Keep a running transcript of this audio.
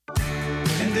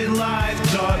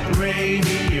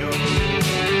NDLive.radio.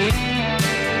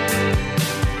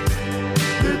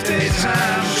 The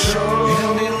Daytime Show.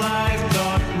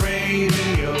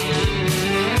 NDLive.radio.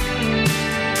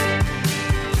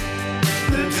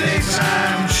 The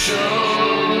Daytime Show.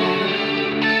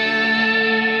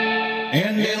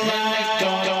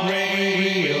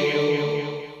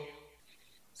 NDLive.radio.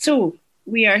 So,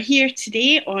 we are here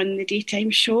today on the Daytime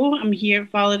Show. I'm here,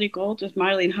 Valerie Gold, with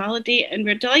Marlene Halliday, and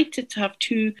we're delighted to have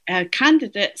two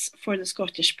candidates for the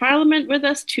Scottish Parliament with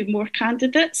us, two more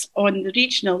candidates on the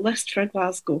regional list for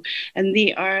Glasgow, and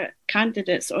they are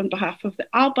candidates on behalf of the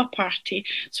Alba Party.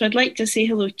 So I'd like to say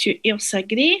hello to Ailsa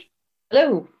Gray.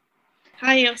 Hello.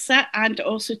 Hi, Ailsa, and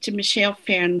also to Michelle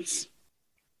Ferns.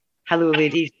 Hello,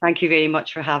 ladies. Thank you very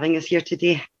much for having us here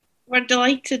today. We're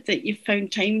delighted that you've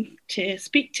found time to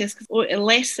speak to us, because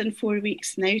less than 4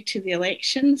 weeks now to the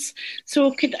elections.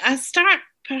 So could I start,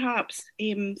 perhaps,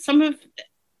 some of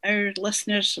our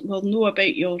listeners will know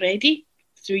about you already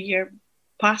through your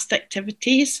past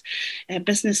activities,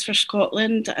 Business for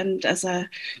Scotland and as a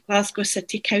Glasgow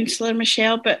City Councillor,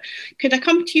 Michelle. But could I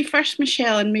come to you first,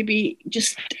 Michelle, and maybe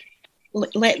just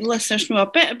let listeners know a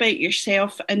bit about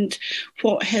yourself and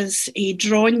what has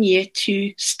drawn you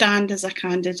to stand as a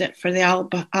candidate for the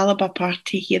Alba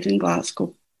Party here in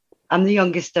Glasgow? I'm the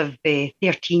youngest of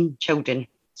 13 children,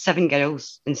 7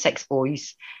 girls and 6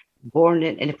 boys, born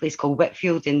in a place called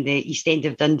Whitfield in the East End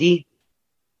of Dundee.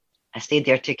 I stayed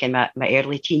there till my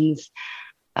early teens,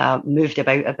 moved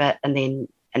about a bit and then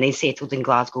settled in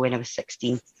Glasgow when I was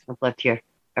 16. I've lived here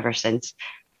ever since.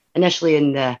 Initially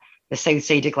in the south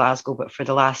side of Glasgow, but for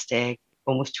the last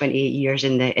almost 28 years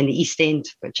in the East End,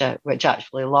 which I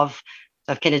actually love.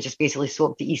 So I've kind of just basically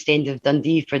swapped the East End of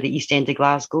Dundee for the East End of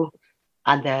Glasgow,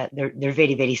 and they're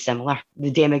very, very similar.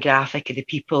 The demographic of the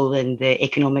people and the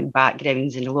economic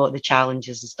backgrounds and a lot of the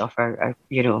challenges and stuff are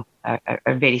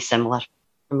very similar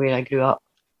from where I grew up.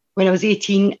 When I was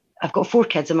 18, I've got 4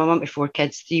 kids. I'm a mum to 4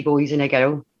 kids, 3 boys and a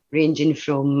girl, ranging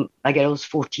from a girl's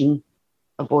 14,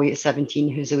 a boy at 17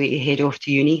 who's away to head off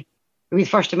to uni. We're the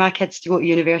first of my kids to go to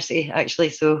university,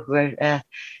 actually, so we're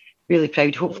really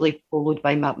proud, hopefully followed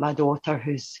by my daughter,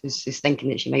 who's thinking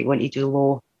that she might want to do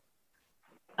law.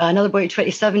 Another boy at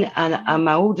 27, and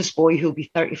my oldest boy, who'll be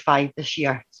 35 this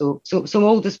year. So my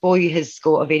oldest boy has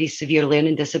got a very severe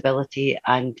learning disability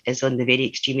and is on the very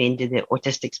extreme end of the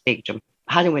autistic spectrum.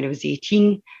 I had him when I was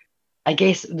 18. I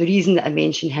guess the reason that I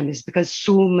mention him is because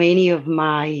so many of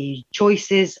my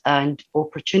choices and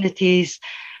opportunities,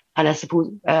 and I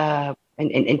suppose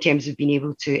in terms of being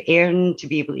able to earn, to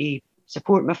be able to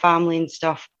support my family and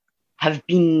stuff, have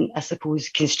been, I suppose,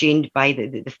 constrained by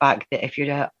the fact that if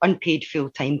you're an unpaid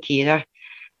full-time carer,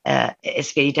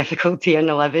 it's very difficult to earn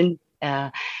a living,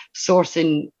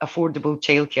 sourcing affordable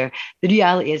childcare. The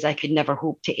reality is I could never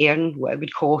hope to earn what it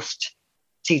would cost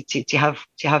to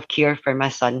have care for my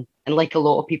son. And like a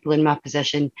lot of people in my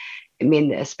position, it meant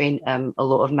that I spent a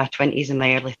lot of my 20s and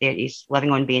my early 30s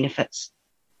living on benefits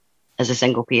as a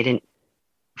single parent.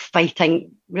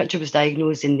 Fighting, Richard was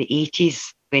diagnosed in the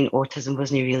 80s when autism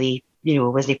wasn't really,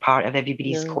 wasn't part of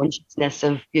everybody's consciousness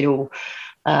of,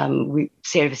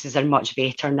 services are much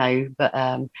better now. But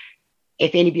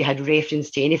if anybody had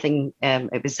reference to anything,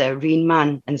 it was Rain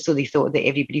Man. And so they thought that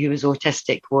everybody who was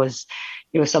autistic was,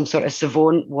 some sort of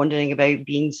savant wandering about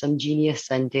being some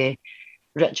genius. And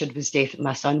Richard was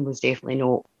my son was definitely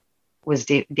not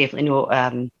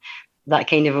that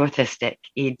kind of autistic.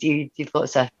 He had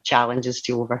lots of challenges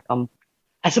to overcome.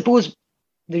 I suppose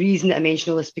the reason that I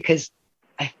mention all this because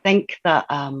I think that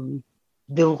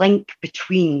the link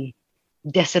between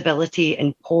disability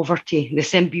and poverty, the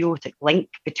symbiotic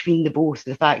link between the both.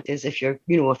 The fact is, if you're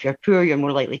poor, you're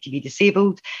more likely to be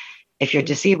disabled. If you're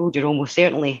disabled, you're almost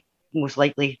certainly most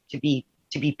likely to be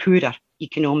poorer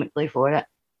economically for it.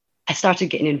 I started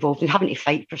getting involved in having to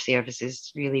fight for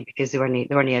services really because they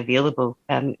weren't available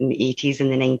in the 80s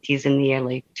and the 90s and the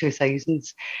early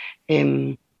 2000s.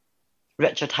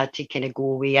 Richard had to kind of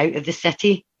go away out of the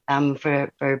city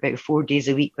for about 4 days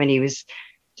a week when he was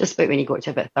just about when he got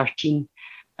to about 13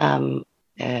 to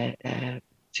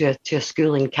a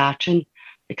school in Catrin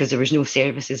because there was no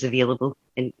services available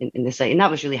in the city. And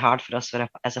that was really hard for us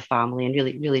as a family and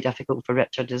really, really difficult for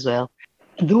Richard as well.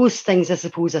 Those things, I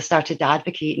suppose, I started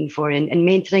advocating for and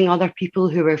mentoring other people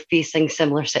who were facing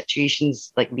similar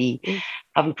situations like me,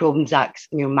 having problems,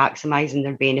 maximising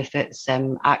their benefits,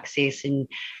 accessing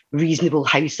reasonable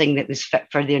housing that was fit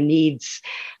for their needs,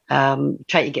 trying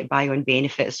to get by on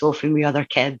benefits, often with other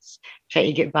kids, trying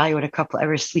to get by on a couple of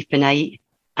hours sleep a night.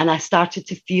 And I started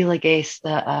to feel, I guess,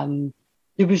 that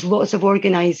there was lots of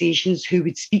organisations who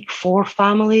would speak for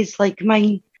families like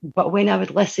mine, But when I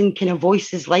would listen, kind of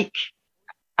voices like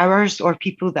ours, or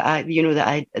people that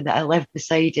I lived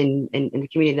beside in the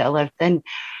community that I lived in,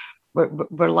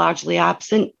 were largely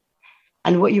absent.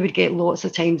 And what you would get lots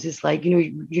of times is like,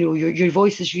 your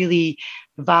voice is really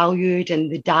valued,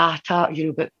 and the data,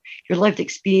 but your lived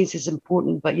experience is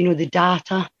important, but the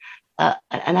data.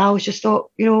 And I always just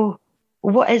thought,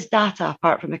 what is data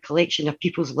apart from a collection of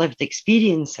people's lived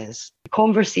experiences? The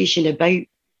conversation about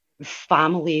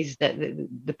families, that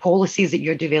the policies that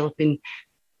you're developing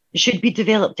should be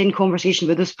developed in conversation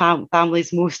with those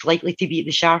families most likely to be at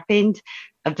the sharp end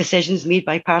of decisions made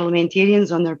by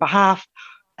parliamentarians on their behalf.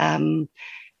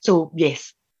 So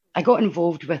yes, I got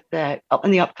involved with in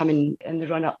the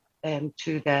run up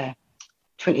to the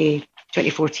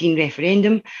 2014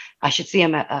 referendum. I should say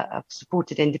I've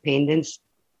supported independence,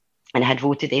 and I had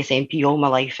voted SNP all my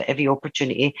life at every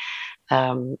opportunity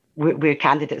where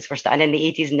candidates were standing. In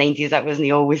the 80s and 90s,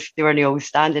 they weren't always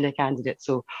standing a candidate.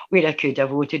 So where I could, I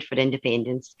voted for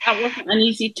independence. That wasn't an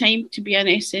easy time to be an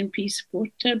SNP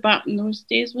supporter back in those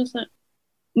days, was it?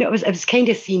 No, it was kind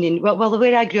of seen in, well,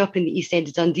 where I grew up in the East End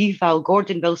of Dundee, Val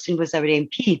Gordon Wilson was our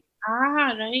MP.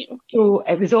 Ah, right. Okay. So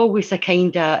it was always a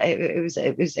kind of,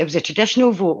 it was a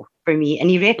traditional vote for me, and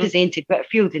he represented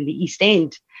Whitfield in the East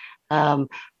End. But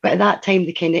at that time,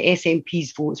 the kind of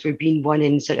SNP's votes were being won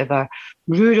in sort of a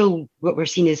rural, what we're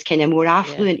seen as kind of more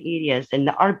affluent areas, and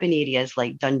the urban areas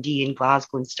like Dundee and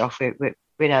Glasgow and stuff where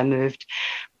I moved.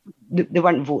 They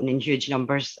weren't voting in huge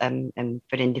numbers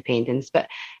for independence. But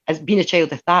as being a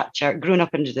child of Thatcher, growing up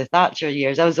under the Thatcher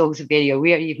years, I was also very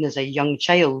aware, even as a young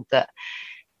child, that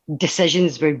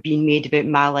decisions were being made about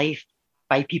my life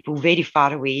by people very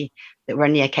far away that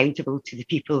weren't accountable to the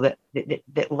people that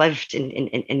lived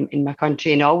in my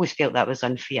country. And I always felt that was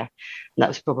unfair. And that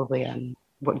was probably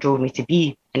what drove me to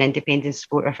be an independence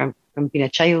supporter from being a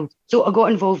child. So I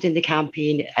got involved in the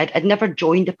campaign. I'd never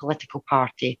joined a political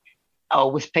party. I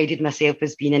always prided myself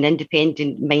as being an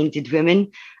independent-minded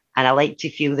woman, and I like to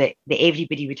feel that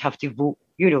everybody would have to vote.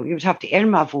 You would have to earn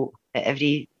my vote at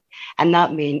and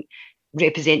that meant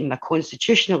representing my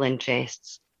constitutional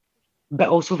interests, but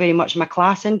also very much my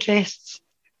class interests.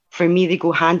 For me, they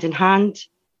go hand in hand.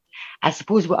 I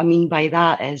suppose what I mean by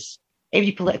that is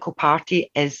every political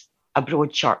party is a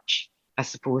broad church, I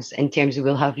suppose, in terms of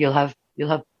you'll have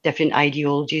different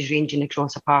ideologies ranging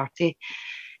across a party.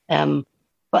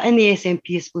 But in the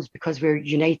SNP, I suppose, because we're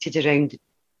united around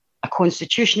a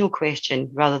constitutional question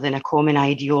rather than a common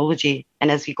ideology,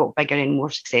 and as we got bigger and more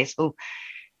successful,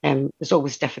 it's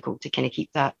always difficult to kind of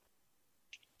keep that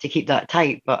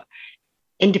tight. But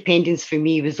independence for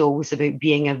me was always about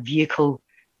being a vehicle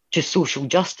to social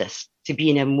justice, to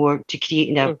creating a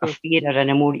fairer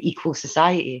and a more equal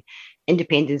society.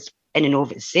 Independence in and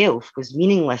of itself was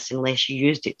meaningless unless you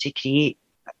used it to create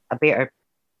a better,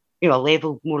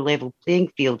 more level playing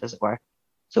field, as it were.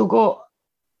 So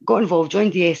got involved,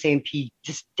 joined the SNP,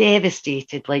 just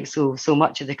devastated, like so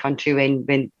much of the country when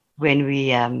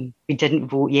we didn't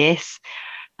vote yes,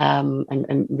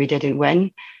 and we didn't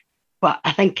win. But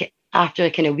I think after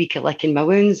a kind of week of licking my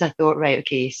wounds, I thought, right,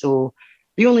 okay, so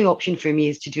the only option for me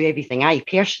is to do everything I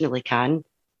personally can,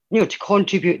 to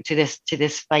contribute to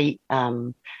this fight.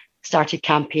 Started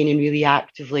campaigning really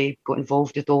actively, got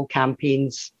involved with all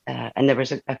campaigns, and there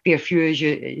was a fair few, as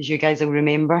you guys will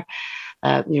remember.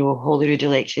 Holyrood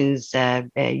elections,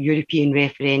 European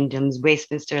referendums,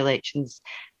 Westminster elections,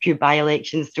 few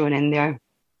by-elections thrown in there.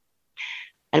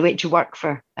 I went to work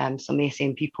for some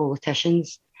SNP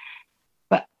politicians.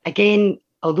 But again,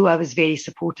 although I was very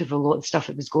supportive of a lot of stuff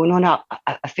that was going on,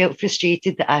 I felt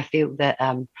frustrated that I felt that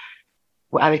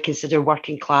what I would consider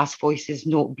working class voices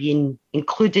not being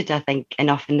included, I think,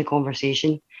 enough in the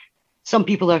conversation. Some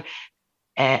people are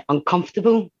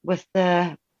uncomfortable with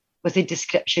the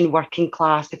description working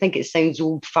class. I think it sounds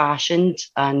old fashioned,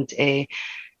 and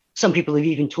some people have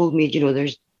even told me,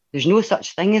 there's no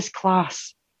such thing as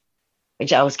class,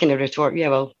 which I was kind of retort, yeah,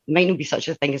 well, there might not be such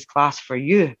a thing as class for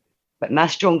you, but my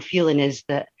strong feeling is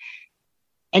that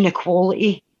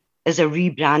inequality is a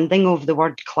rebranding of the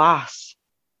word class.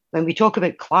 When we talk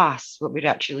about class, what we're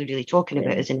actually really talking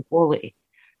about is inequality.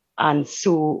 And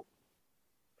so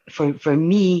for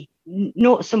me,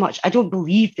 not so much, I don't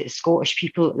believe that Scottish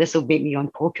people, this will make me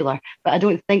unpopular, but I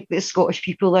don't think that Scottish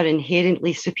people are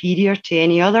inherently superior to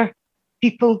any other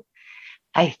people.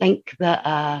 I think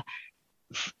that,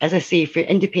 as I say, for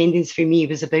independence for me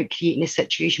was about creating a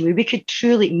situation where we could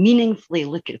truly, meaningfully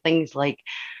look at things like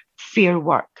fair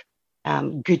work,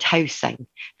 good housing,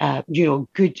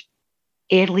 good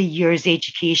early years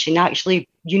education, actually,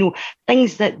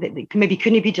 things that maybe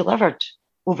couldn't be delivered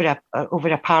over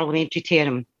a parliamentary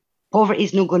term. Poverty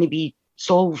is not going to be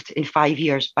solved in 5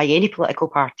 years by any political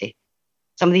party.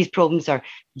 Some of these problems are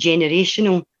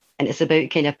generational, and it's about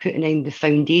kind of putting in the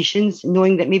foundations,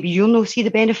 knowing that maybe you'll not see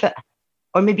the benefit,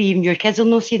 or maybe even your kids will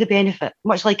not see the benefit,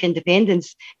 much like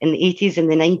independence in the 80s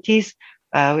and the 90s,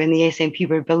 when the SNP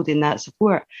were building that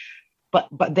support. But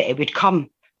that it would come,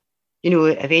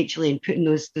 eventually, and putting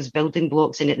those building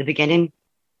blocks in at the beginning,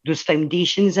 those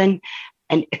foundations in,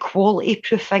 and equality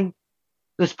proofing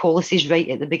those policies right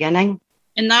at the beginning.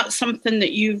 And that's something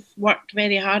that you've worked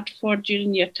very hard for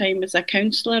during your time as a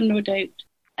councillor, no doubt.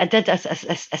 I did. I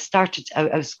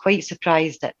was quite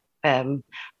surprised at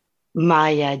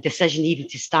my decision even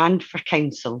to stand for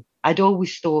council. I'd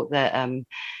always thought that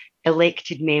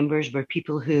elected members were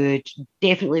people who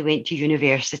definitely went to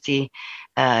university,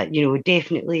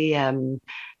 definitely, I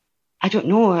don't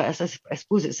know, I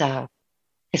suppose it's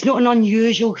not an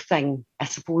unusual thing, I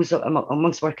suppose,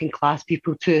 amongst working class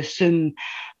people to assume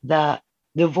that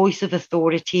the voice of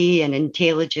authority and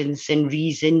intelligence and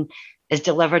reason is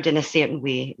delivered in a certain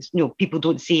way. People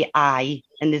don't say I,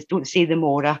 and they don't say the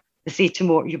mora, they say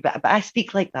tomorrow, but I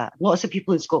speak like that. Lots of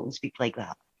people in Scotland speak like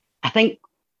that. I think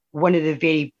one of the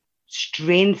very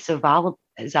strengths of Alba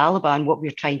and what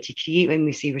we're trying to create when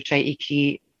we say we're trying to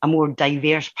create a more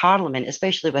diverse parliament,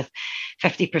 especially with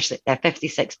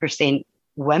 56%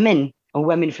 women, or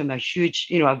women from a huge,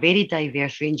 a very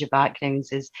diverse range of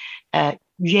backgrounds, is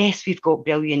yes, we've got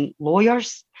brilliant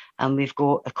lawyers, and we've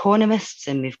got economists,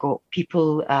 and we've got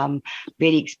people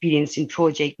very experienced in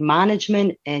project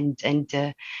management, and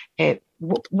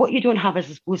what you don't have is,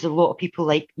 I suppose, a lot of people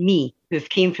like me who've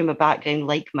came from a background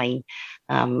like mine,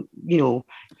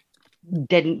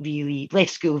 didn't really, left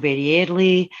school very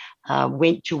early,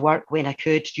 went to work when I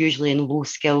could, usually in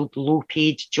low-skilled,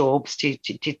 low-paid jobs to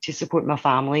support my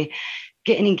family,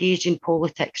 getting engaged in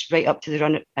politics right up to the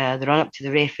run up to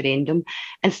the referendum,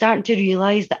 and starting to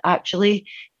realise that actually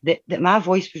that my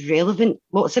voice was relevant.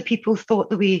 Lots of people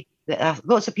thought the way that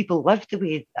lots of people lived the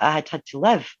way that I had to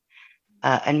live,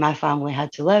 and my family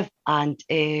had to live, and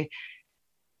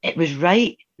it was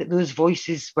right that those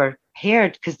voices were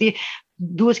heard, because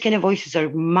those kind of voices are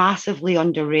massively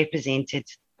underrepresented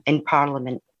in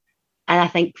Parliament. And I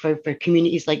think for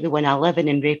communities like the one I live in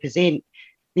and represent,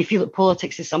 they feel that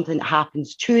politics is something that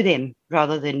happens to them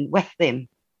rather than with them.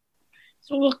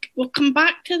 So we'll come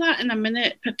back to that in a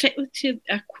minute, particularly to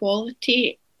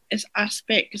equality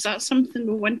aspect, because that's something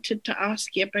we wanted to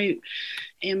ask you about.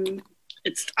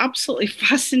 It's absolutely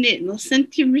fascinating listening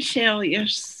to you, Michelle. You're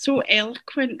so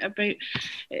eloquent about it.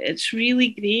 It's really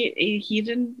great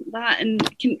hearing that. And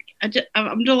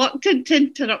I'm reluctant to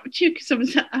interrupt you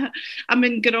because I'm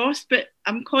engrossed, but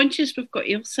I'm conscious we've got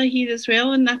Ailsa here as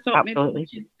well. And I thought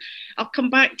maybe I'll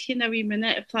come back to you in a wee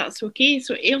minute if that's okay.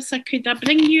 So Ailsa, could I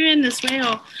bring you in as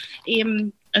well?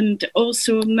 And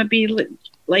also maybe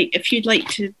like if you'd like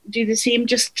to do the same,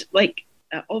 just like,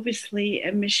 obviously,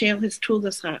 Michelle has told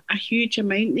us a huge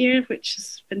amount there, which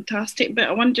is fantastic. But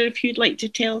I wonder if you'd like to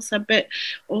tell us a bit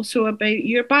also about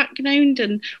your background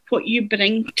and what you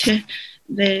bring to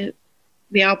the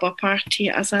Alba Party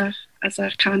as a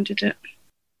candidate.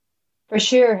 For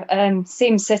sure,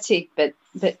 same city, but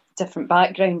different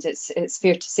background. It's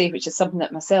fair to say, which is something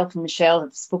that myself and Michelle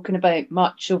have spoken about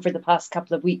much over the past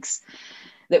couple of weeks,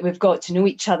 that we've got to know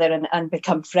each other and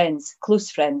become friends,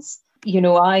 close friends.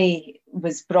 I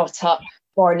was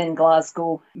born in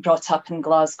Glasgow, brought up in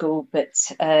Glasgow, but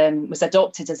was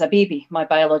adopted as a baby. My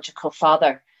biological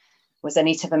father was a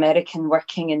Native American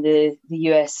working in the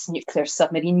US nuclear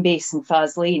submarine base in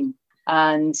Faslane.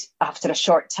 And after a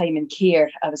short time in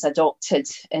care, I was adopted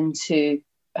into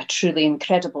a truly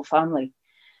incredible family.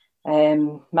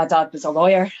 My dad was a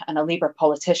lawyer and a Labour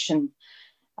politician,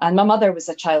 and my mother was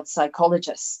a child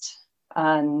psychologist.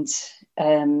 And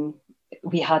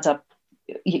we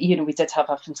did have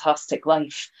a fantastic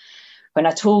life. When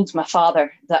I told my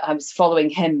father that I was following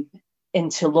him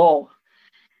into law,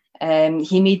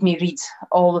 he made me read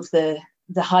all of the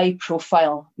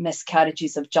high-profile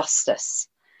miscarriages of justice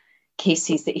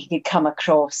cases that he could come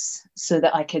across, so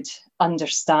that I could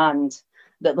understand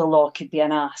that the law could be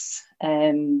an ass.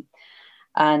 And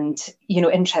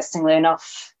interestingly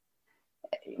enough,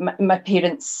 my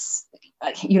parents,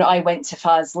 I went to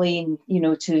Faslane,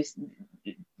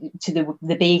 to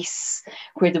the base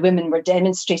where the women were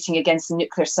demonstrating against the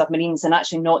nuclear submarines, and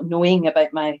actually not knowing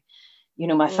about my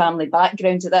family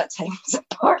background at that time was a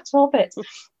part of it.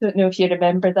 Don't know if you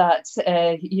remember that,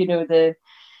 particularly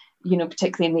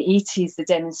in the 80s, the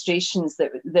demonstrations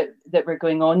that were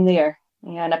going on there.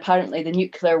 Yeah, and apparently the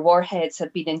nuclear warheads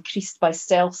have been increased by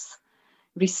stealth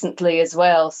recently as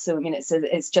well. So,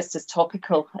 it's just as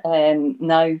topical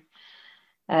now.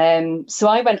 So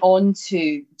I went on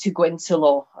to go into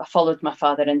law. I followed my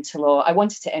father into law. I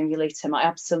wanted to emulate him. I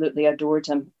absolutely adored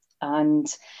him, and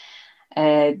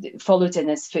followed in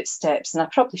his footsteps. And I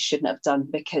probably shouldn't have done,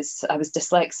 because I was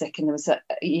dyslexic, and there was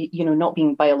not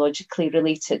being biologically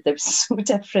related, there was so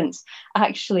different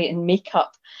actually in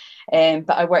makeup. But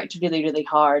I worked really, really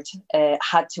hard,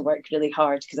 had to work really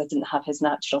hard because I didn't have his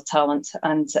natural talent,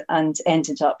 and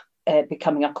ended up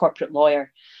becoming a corporate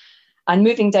lawyer and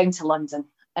moving down to London,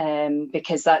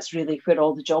 because that's really where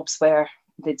all the jobs were.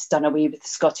 They'd done away with the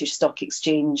Scottish Stock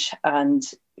Exchange, and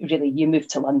really you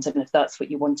moved to London if that's what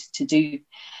you wanted to do.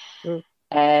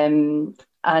 And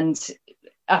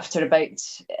after about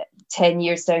 10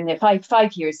 years down there,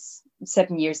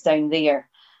 7 years down there,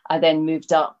 I then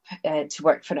moved up to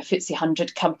work for a FTSE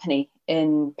 100 company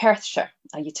in Perthshire,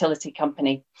 a utility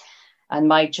company. And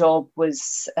my job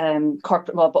was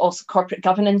corporate law, but also corporate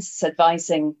governance,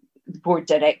 advising the board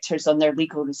directors on their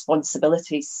legal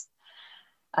responsibilities.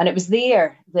 And it was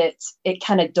there that it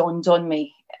kind of dawned on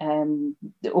me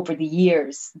over the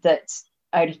years that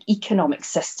our economic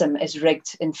system is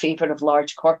rigged in favour of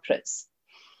large corporates,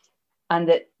 and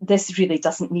that this really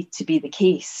doesn't need to be the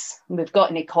case. We've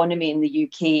got an economy in the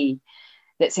UK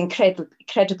that's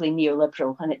incredibly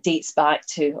neoliberal, and it dates back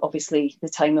to obviously the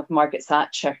time of Margaret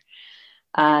Thatcher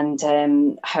and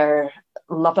her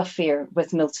love affair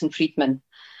with Milton Friedman.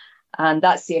 And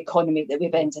that's the economy that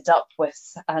we've ended up with.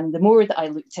 And the more that I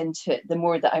looked into it, the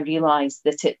more that I realised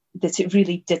that it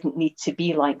really didn't need to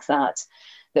be like that,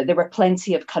 that there were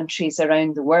plenty of countries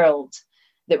around the world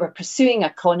that were pursuing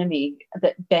economy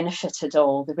that benefited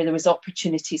all. There was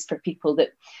opportunities for people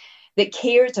that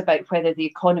cared about whether the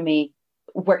economy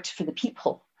worked for the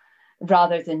people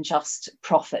rather than just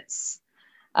profits.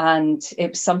 And it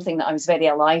was something that I was very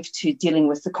alive to, dealing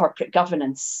with the corporate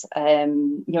governance,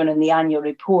 in the annual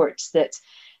report,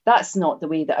 that's not the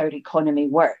way that our economy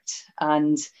worked.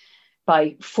 And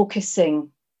by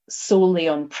focusing solely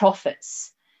on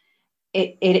profits,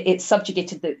 it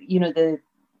subjugated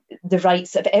the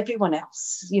rights of everyone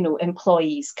else,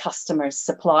 employees, customers,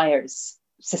 suppliers,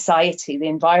 society, the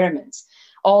environment,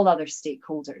 all other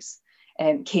stakeholders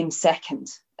came second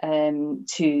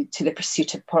to the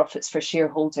pursuit of profits for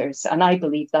shareholders. And I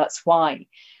believe that's why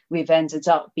we've ended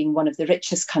up being one of the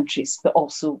richest countries, but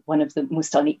also one of the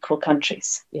most unequal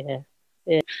countries. Yeah.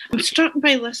 I'm struck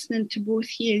by listening to both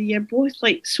here. You're both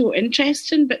so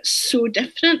interesting, but so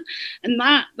different. And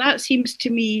that seems to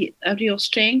me a real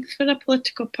strength for a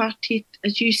political party,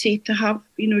 as you say, to have,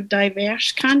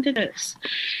 diverse candidates.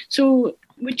 So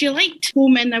would you like to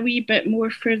home in a wee bit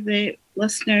more for the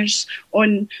listeners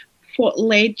on what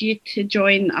led you to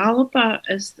join ALBA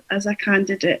as a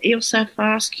candidate? Ailsa, if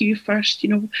I ask you first,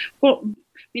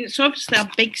 it's obviously a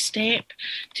big step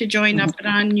to join a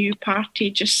brand new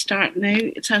party just starting out.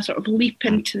 It's a sort of leap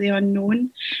into the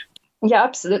unknown. Yeah,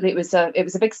 absolutely. It was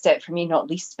a big step for me, not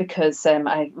least because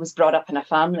I was brought up in a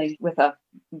family with a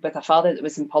father that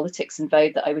was in politics and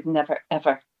vowed that I would never,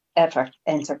 ever, ever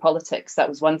enter politics. That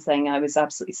was one thing I was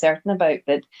absolutely certain about.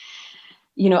 But,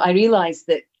 I realised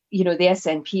that, the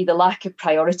SNP, the lack of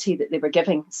priority that they were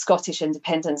giving Scottish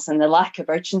independence and the lack of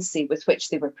urgency with which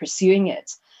they were pursuing it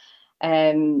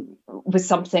was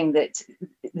something that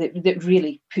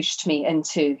really pushed me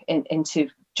into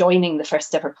joining the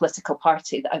first ever political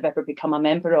party that I've ever become a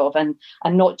member of, and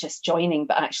not just joining,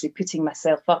 but actually putting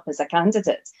myself up as a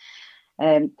candidate.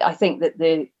 I think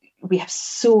that we have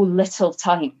so little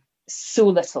time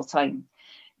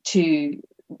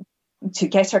to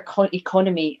get our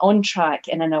economy on track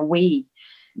and in a way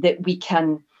that we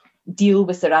can deal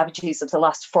with the ravages of the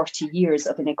last 40 years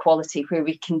of inequality, where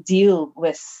we can deal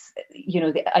with,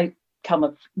 the outcome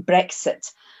of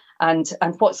Brexit and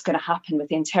what's going to happen with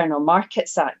the Internal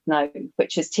Markets Act now,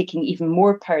 which is taking even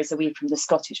more powers away from the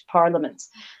Scottish Parliament.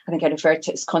 I think I referred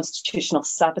to it as constitutional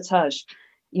sabotage,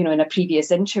 in a previous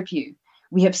interview.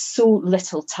 We have so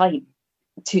little time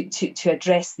to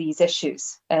address these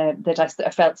issues that I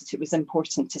felt that it was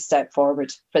important to step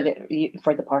forward for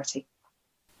the party.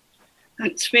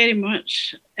 Thanks very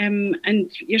much.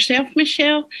 And yourself,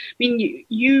 Michelle,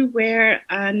 you were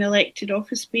an elected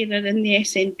office bearer in the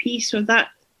SNP, so that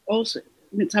also,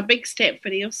 it's a big step for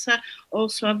Ailsa,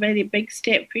 also a very big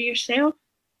step for yourself.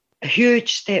 A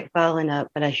huge step, Val, and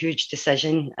a huge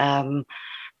decision.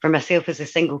 For myself as a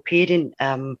single parent,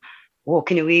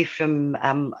 walking away from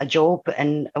a job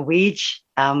and a wage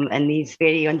in these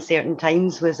very uncertain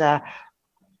times was a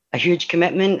huge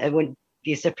commitment. I wouldn't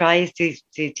be surprised to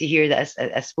hear that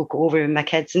I spoke over with my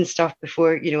kids and stuff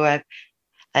before I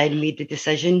had made the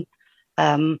decision.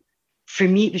 For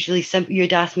me, it was really simple. You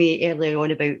had asked me earlier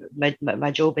on about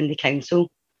my job in the council,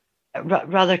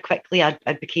 rather quickly, I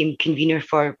became convener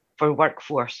for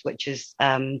Workforce, which is,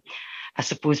 I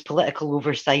suppose, political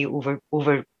oversight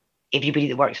over everybody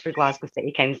that works for Glasgow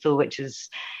City Council, which is,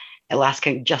 at last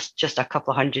count, just a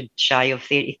couple of hundred shy of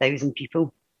 30,000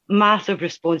 people. Massive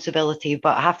responsibility,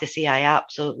 but I have to say I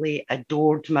absolutely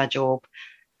adored my job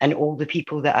and all the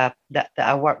people that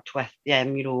I worked with.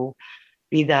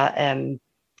 Be that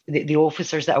the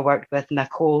officers that I worked with, my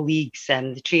colleagues,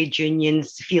 and the trade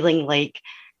unions, feeling like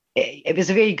it was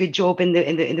a very good job in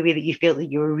the way that you felt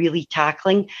that you were really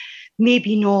tackling,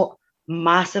 maybe not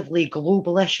massively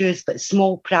global issues, but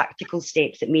small practical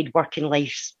steps that made working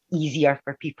life easier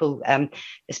for people,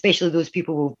 especially those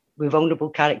people with vulnerable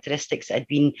characteristics that had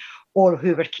been, or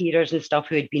who were carers and stuff,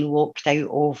 who had been locked out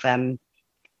of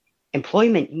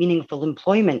employment, meaningful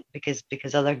employment, because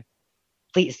other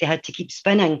plates they had to keep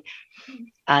spinning.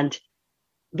 And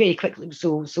very quickly,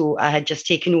 so I had just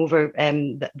taken over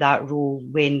that role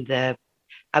when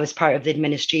I was part of the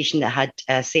administration that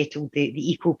had settled the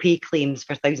equal pay claims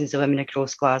for thousands of women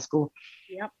across Glasgow.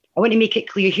 Yep. I want to make it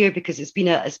clear here, because it's been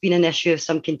an issue of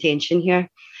some contention here.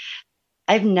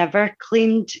 I've never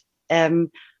claimed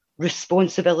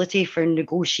responsibility for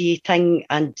negotiating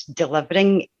and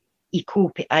delivering equal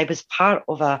pay. I was part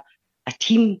of a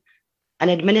team, an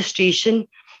administration,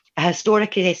 a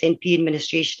historic SNP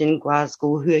administration in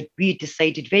Glasgow, we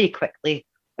decided very quickly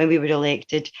when we were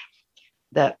elected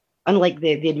that, unlike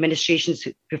the administrations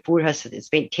before us that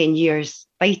spent 10 years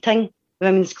fighting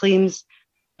women's claims,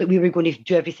 that we were going to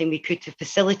do everything we could to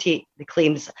facilitate the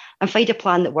claims and find a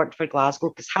plan that worked for Glasgow,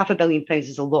 because £500 million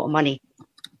is a lot of money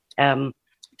to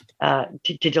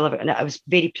deliver. And I was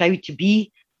very proud to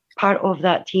be part of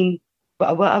that team.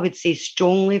 But what I would say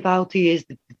strongly, Val, to you, is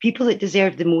the people that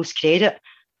deserve the most credit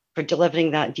for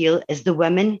delivering that deal is the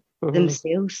women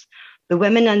themselves. The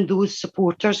women and those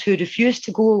supporters who refused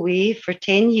to go away for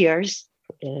 10 years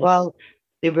while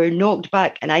they were knocked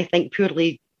back, and I think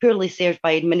poorly served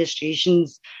by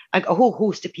administrations, a whole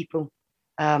host of people.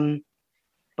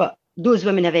 But those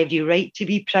women have every right to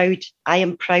be proud. I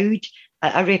am proud.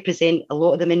 I represent a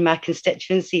lot of them in my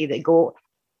constituency that got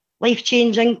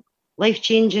life-changing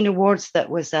awards. That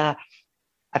was I've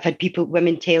had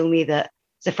women tell me that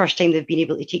it's the first time they've been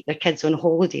able to take their kids on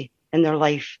holiday in their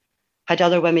life. Had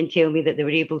other women tell me that they were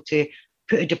able to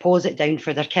put a deposit down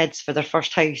for their kids for their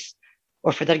first house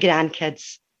or for their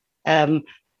grandkids. No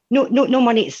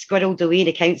money is squirreled away in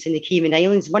accounts in the Cayman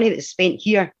Islands, money that's spent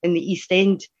here in the East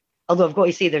End. Although I've got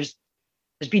to say there's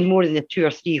been more than the 2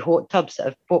 or 3 hot tubs that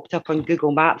have popped up on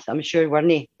Google Maps, I'm sure, weren't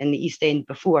they, in the East End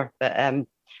before, but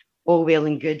all well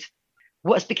and good.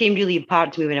 What's became really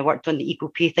important to me when I worked on the equal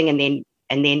pay thing, and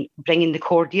then bringing the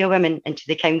Cordia women into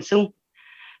the council,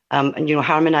 and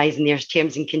harmonising their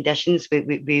terms and conditions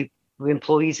with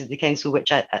employees of the council,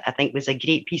 which I think was a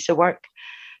great piece of work.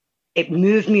 It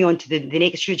moved me on to the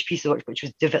next huge piece of work, which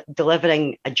was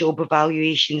delivering a job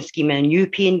evaluation scheme and a new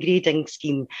pay and grading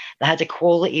scheme that had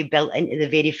equality built into the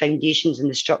very foundations and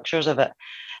the structures of it.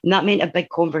 And that meant a big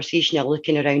conversation of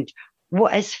looking around,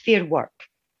 what is fair work?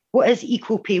 What is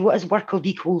equal pay? What is work of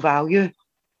equal value?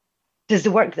 Does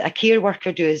the work that a care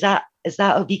worker do, is that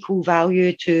of equal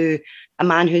value to a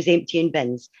man who's emptying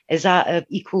bins? Is that of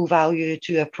equal value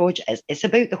to a project? It's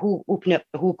about open up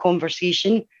the whole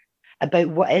conversation about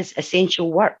what is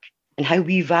essential work and how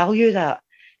we value that,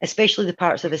 especially the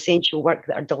parts of essential work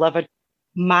that are delivered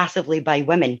massively by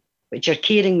women, which are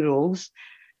caring roles,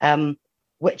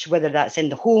 which, whether that's in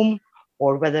the home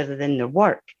or whether they're in their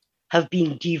work, have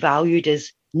been devalued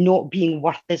as not being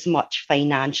worth as much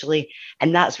financially.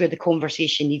 And that's where the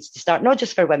conversation needs to start, not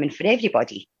just for women, for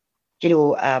everybody.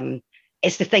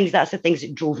 That's the things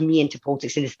that drove me into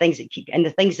politics, and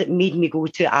the things that made me go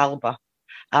to Alba,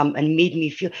 and made me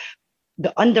feel.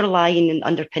 The underlying and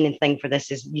underpinning thing for this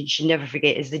is, you should never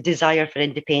forget, is the desire for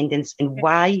independence. And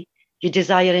why you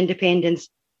desire independence.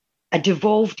 A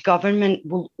devolved government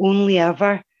will only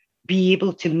ever be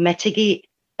able to mitigate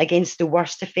against the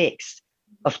worst effects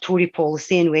of Tory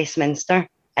policy in Westminster.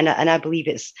 And I believe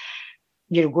it's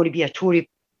going to be a Tory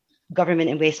government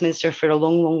in Westminster for a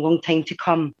long, long, long time to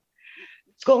come.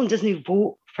 Scotland doesn't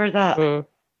vote for that.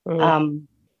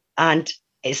 And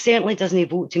it certainly doesn't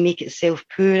vote to make itself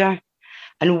poorer.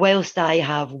 And whilst I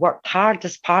have worked hard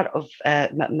as part of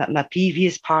my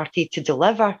previous party to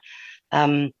deliver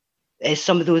some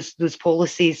of those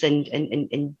policies and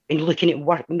looking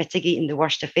at mitigating the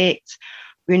worst effects,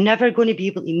 we're never going to be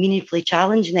able to meaningfully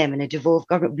challenge them in a devolved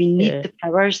government. We need the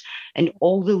powers and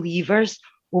all the levers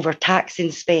over tax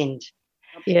and spend.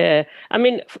 Yeah, I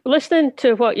mean, listening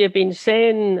to what you've been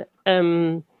saying,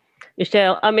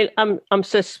 Michelle, I mean, I'm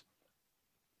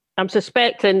I'm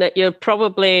suspecting that you'll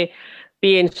probably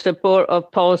be in support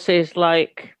of policies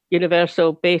like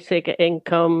universal basic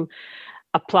income,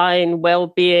 applying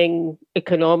well-being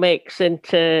economics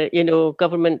into,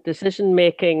 government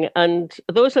decision-making. And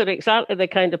those are exactly the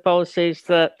kind of policies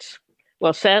that,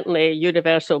 well, certainly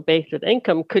universal basic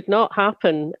income could not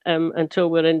happen until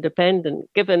we're independent,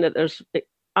 given that there's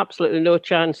absolutely no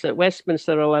chance that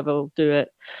Westminster will ever do it.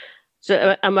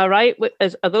 So am I right?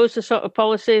 Are those the sort of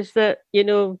policies that,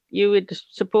 you would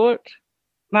support?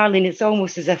 Marlene, it's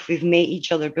almost as if we've met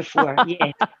each other before.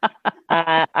 Yes.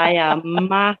 I am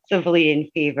massively in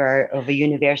favour of a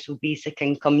universal basic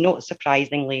income, not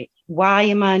surprisingly. Why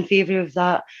am I in favour of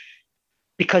that?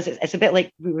 Because it's a bit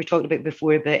like we were talking about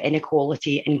before about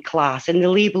inequality in class and the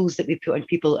labels that we put on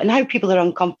people and how people are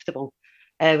uncomfortable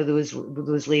with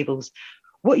those labels.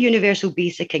 What universal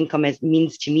basic income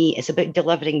means to me is about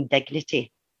delivering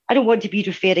dignity. I don't want to be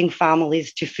referring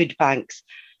families to food banks,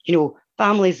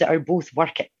 families that are both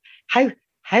working. How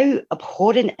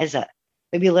abhorrent is it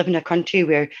that we live in a country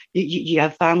where you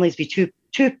have families with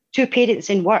two parents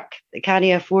in work that can't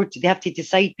afford they have to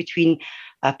decide between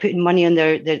putting money on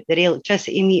their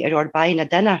electricity meter or buying a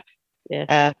dinner,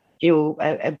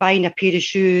 buying a pair of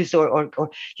shoes or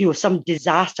some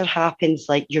disaster happens,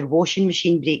 like your washing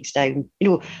machine breaks down,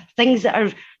 things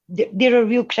that they're a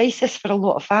real crisis for a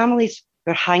lot of families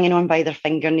who are hanging on by their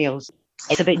fingernails.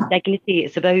 It's about dignity.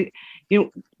 It's about,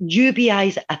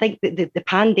 UBIs. I think that the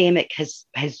pandemic has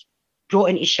brought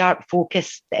into sharp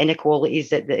focus the inequalities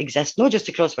that exist, not just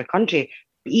across our country,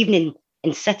 but even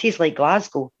in cities like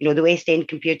Glasgow, the West End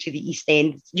compared to the East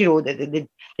End, the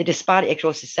disparity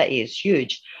across the city is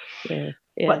huge. Yeah.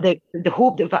 But the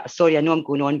hope that, sorry, I know I'm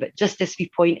going on, but just this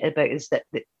we point about is that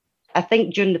I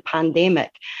think during the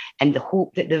pandemic and the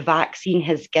hope that the vaccine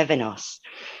has given us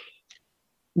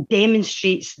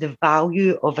demonstrates the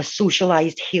value of a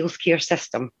socialised healthcare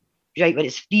system, right? When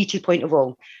it's free to the point of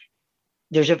all.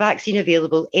 There's a vaccine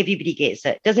available, everybody gets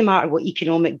it. Doesn't matter what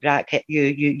economic bracket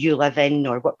you live in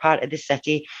or what part of the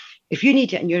city. If you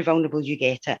need it and you're vulnerable, you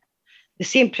get it. The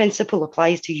same principle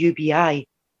applies to UBI.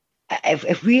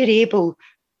 If we're able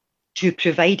to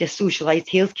provide a socialised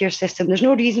healthcare system, there's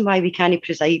no reason why we can't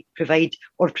provide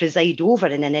or preside over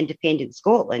in an independent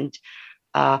Scotland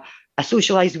a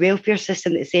socialised welfare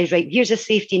system that says, right, here's a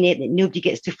safety net that nobody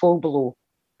gets to fall below,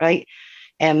 right?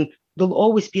 There'll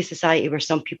always be a society where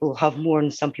some people have more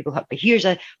and some people have, but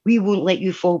we won't let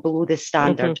you fall below this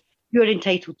standard. Mm-hmm. You're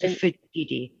entitled to food,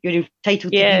 PD. You're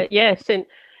entitled to... Yes, and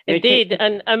indeed.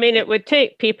 And I mean, it would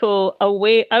take people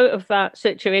away out of that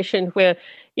situation where,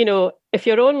 if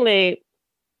you're only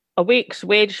a week's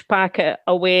wage packet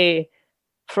away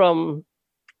from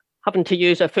having to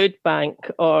use a food bank,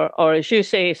 or as you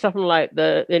say, something like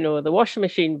the washing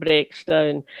machine breaks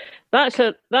down,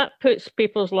 that puts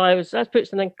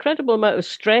an incredible amount of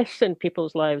stress in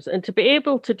people's lives, and to be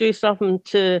able to do something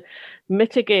to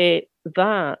mitigate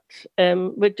that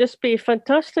would just be a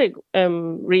fantastic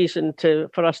reason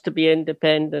for us to be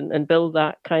independent and build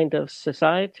that kind of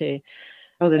society.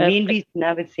 Well, the main reason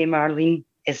I would say, Marlene,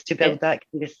 is to build that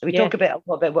kind of. We talk a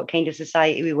lot about what kind of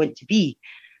society we want to be.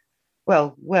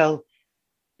 Well,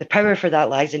 the power for that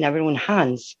lies in our own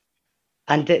hands,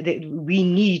 and we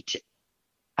need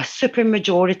a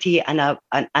supermajority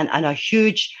and a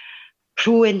huge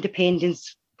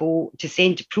pro-independence vote to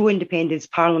send pro-independence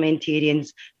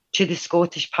parliamentarians to the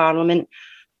Scottish Parliament,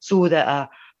 so that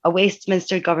a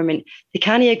Westminster government, they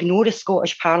can't ignore a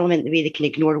Scottish Parliament the way they can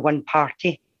ignore one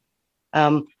party.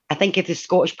 I think if the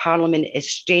Scottish Parliament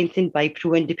is strengthened by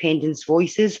pro-independence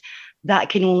voices, that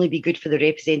can only be good for the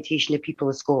representation of people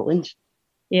of Scotland.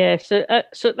 Yeah, so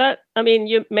that, I mean,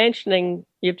 you've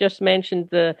just mentioned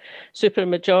the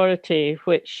supermajority,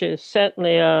 which is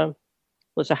certainly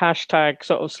was a hashtag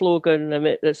sort of slogan. I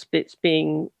mean, it's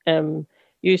being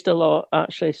used a lot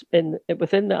actually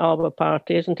within the Alba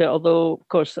Party, isn't it? Although, of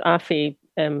course, the AFI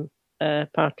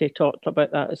party talked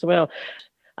about that as well.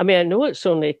 I mean, I know it's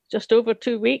only just over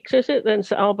 2 weeks, is it, since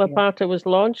the Alba Party was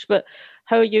launched, but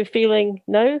how are you feeling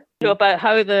now about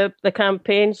how the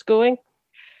campaign's going?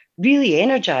 Really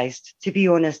energised, to be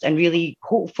honest, and really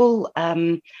hopeful.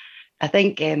 I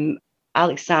think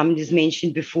Alex Salmond has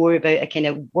mentioned before about a kind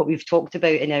of what we've talked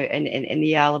about in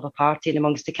the Alba Party and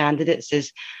amongst the candidates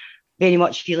is very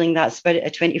much feeling that spirit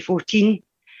of 2014.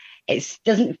 It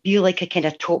doesn't feel like a kind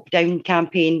of top-down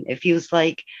campaign. It feels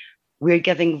like we're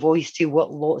giving voice to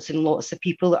what lots and lots of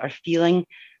people are feeling,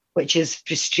 which is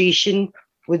frustration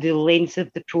with the length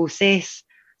of the process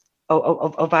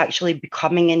of actually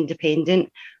becoming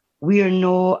independent. We are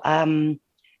not,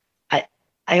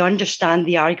 I understand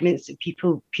the arguments that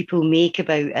people make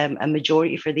about a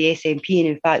majority for the SNP, and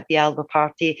in fact, the Alba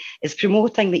Party is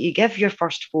promoting that you give your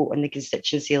first vote on the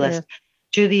constituency list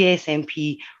to the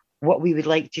SNP. What we would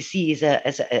like to see is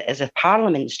a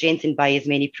parliament strengthened by as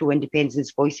many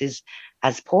pro-independence voices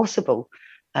as possible.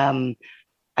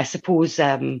 I suppose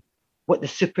what the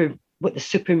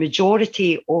super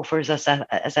majority offers us,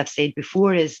 as I've said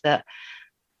before, is that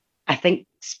I think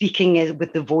speaking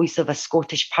with the voice of a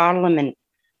Scottish Parliament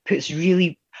puts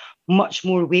really much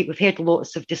more weight. We've heard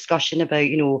lots of discussion about,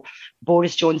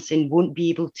 Boris Johnson won't be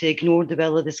able to ignore the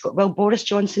will of the Scottish. Well, Boris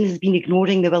Johnson has been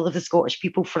ignoring the will of the Scottish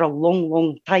people for a long,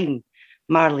 long time,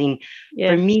 Marlene.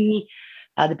 Yeah. For me,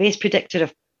 the best predictor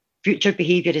of future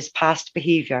behaviour is past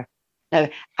behaviour. Now,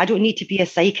 I don't need to be a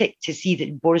psychic to see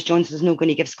that Boris Johnson is not going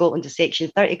to give Scotland a Section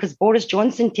 30, because Boris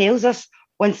Johnson tells us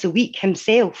once a week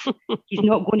himself he's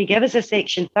not going to give us a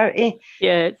Section 30.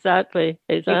 Yeah, exactly.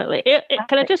 Can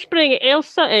I just bring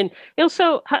Ailsa in?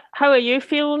 Ailsa, how are you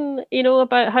feeling,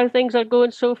 about how things are going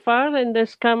so far in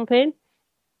this campaign?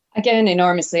 Again,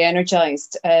 enormously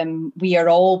energised. We are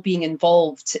all being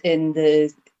involved in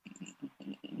the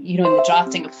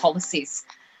drafting of policies.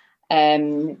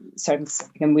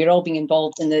 We're all being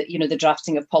involved in the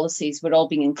drafting of policies. We're all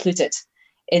being included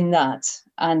in that,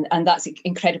 and that's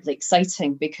incredibly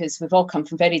exciting, because we've all come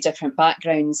from very different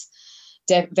backgrounds,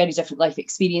 very different life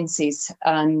experiences,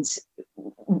 and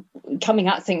coming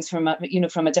at things from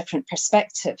a different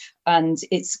perspective, and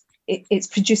it's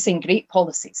producing great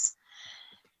policies,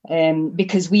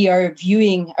 because we are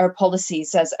viewing our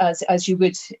policies as you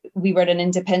would. We were an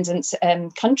independent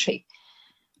country,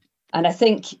 and I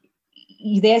think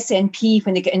the SNP,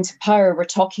 when they get into power, we're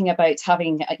talking about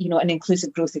having, an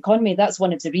inclusive growth economy. That's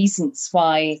one of the reasons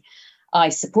why I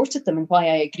supported them and why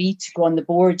I agreed to go on the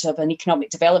board of an economic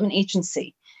development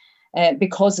agency,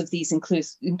 because of these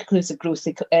inclusive growth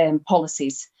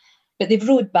policies. But they've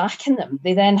rowed back in them.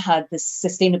 They then had this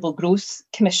Sustainable Growth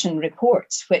Commission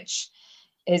report, which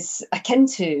is akin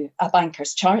to a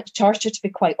banker's charter, to be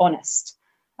quite honest.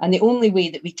 And the only way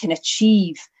that we can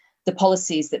achieve the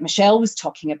policies that Michelle was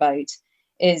talking about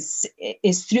is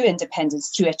through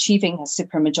independence, through achieving a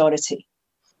supermajority.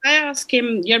 I ask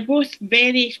him, you're both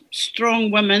very strong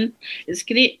women. It's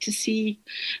great to see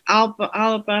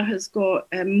Alba has got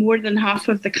more than half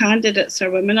of the candidates are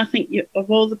women. I think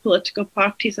of all the political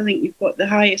parties, I think you've got the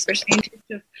highest percentage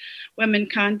of women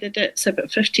candidates,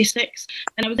 about 56.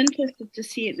 And I was interested to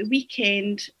see at the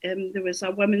weekend, there was a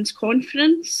women's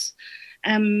conference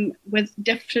with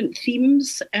different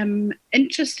themes.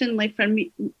 Interestingly for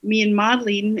me and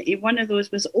Marlene, one of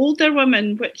those was older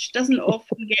women, which doesn't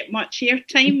often get much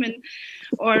airtime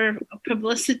or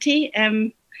publicity.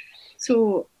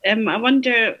 So I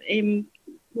wonder,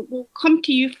 we'll come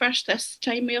to you first this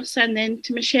time, Ailsa, and then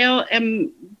to Michelle.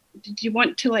 Did you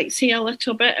want to say a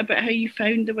little bit about how you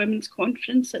found the women's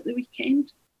conference at the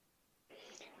weekend?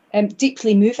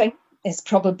 Deeply moving is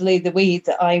probably the way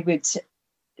that I would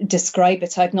describe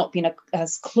it. I've not been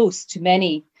as close to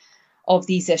many of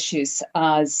these issues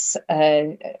as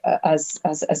many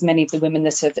of the women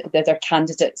that are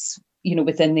candidates,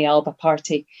 within the Alba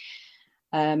Party,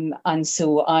 and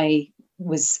so I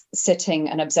was sitting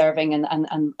and observing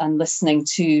and listening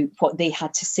to what they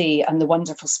had to say and the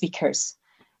wonderful speakers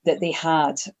that they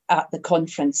had at the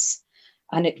conference,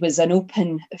 and it was an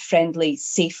open, friendly,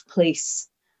 safe place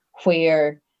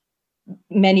where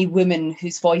many women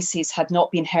whose voices had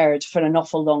not been heard for an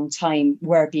awful long time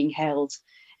were being heard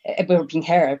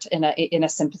in a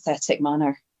sympathetic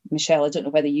manner. Michelle, I don't know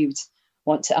whether you'd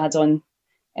want to add on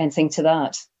anything to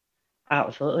that.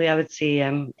 Absolutely, I would say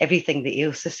everything that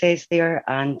Ailsa says there,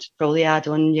 and probably add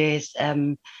on, yes,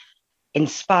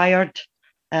 inspired,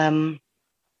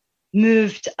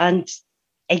 moved and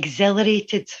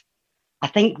exhilarated. I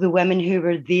think the women who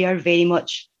were there very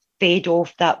much fed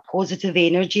off that positive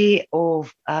energy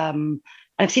of,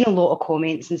 I've seen a lot of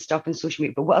comments and stuff on social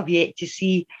media, but what I've yet to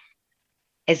see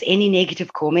is any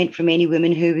negative comment from any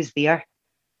woman who was there.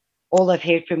 All I've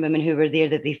heard from women who were there,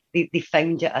 that they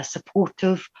found it a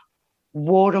supportive,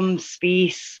 warm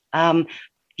space.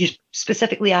 You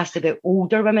specifically asked about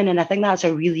older women, and I think that's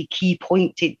a really key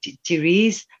point to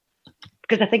raise,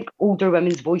 because I think older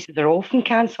women's voices are often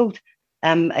cancelled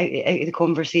out of the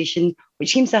conversation,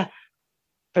 which seems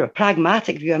for a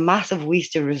pragmatic view, a massive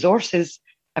waste of resources.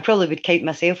 I probably would count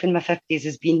myself in my 50s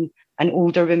as being an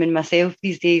older woman myself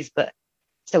these days, but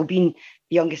still being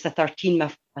the youngest of 13, my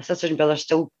sisters and brothers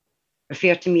still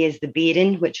refer to me as the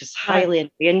Baron, which is highly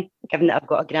endearing, given that I've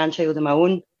got a grandchild of my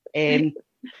own.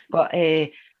 But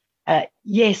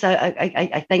yes,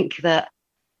 I think that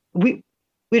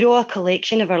we're all a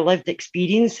collection of our lived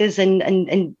experiences,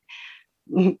 and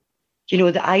you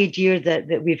know, the idea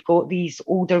that we've got these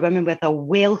older women with a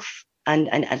wealth and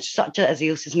such a, as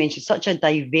Ailsa's mentioned, such a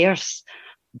diverse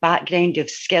background of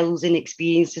skills and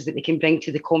experiences that they can bring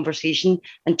to the conversation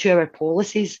and to our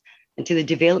policies and to the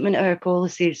development of our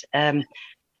policies.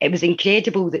 It was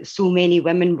incredible that so many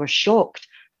women were shocked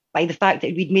by the fact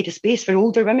that we'd made a space for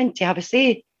older women to have a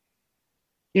say.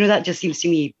 You know, that just seems to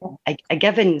me a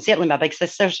given. Certainly my big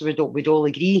sisters would all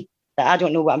agree that I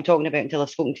don't know what I'm talking about until I've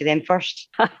spoken to them first.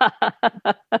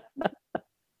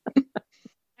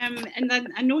 And then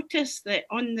I noticed that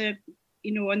on the,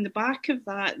 you know, on the back of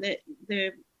that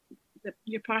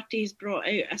your party's brought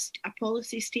out a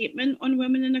policy statement on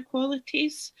women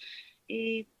inequalities.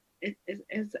 Have you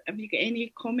got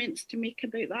any comments to make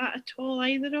about that at all,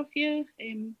 either of you?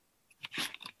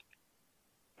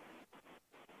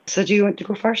 So do you want to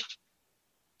go first?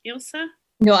 Ailsa?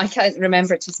 No, I can't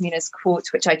remember Tasmina's quote,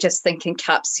 which I just think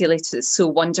encapsulates it so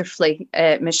wonderfully,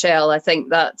 Michelle. I think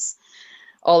that's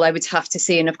all I would have to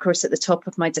say. And of course, at the top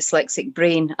of my dyslexic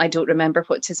brain, I don't remember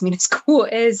what Tasmina's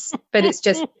quote is, but it's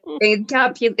just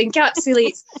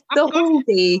encapsulates the whole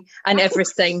day and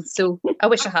everything. So I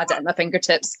wish I had it at my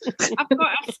fingertips. I've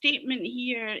got a statement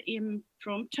here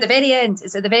from the very end.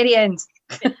 It's at the very end.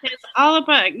 It says,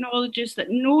 Alaba acknowledges that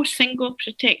no single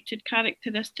protected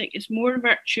characteristic is more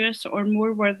virtuous or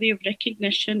more worthy of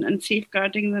recognition and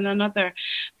safeguarding than another.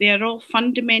 They are all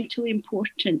fundamentally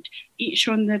important, each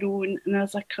on their own and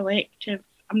as a collective.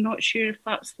 I'm not sure if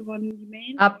that's the one you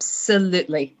meant.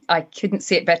 Absolutely. I couldn't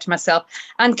say it better myself.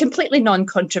 And completely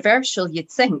non-controversial,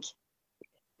 you'd think.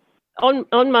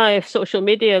 On my social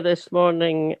media this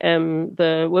morning,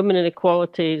 the Women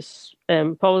Inequalities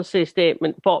policy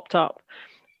statement popped up,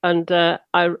 and I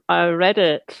read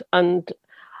it, and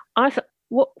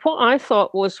what I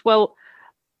thought was, well,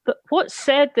 what's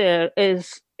said there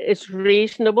is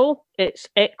reasonable, it's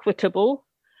equitable,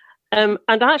 and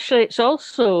actually it's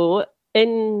also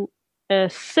in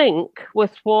sync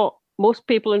with what most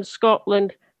people in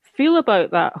Scotland feel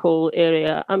about that whole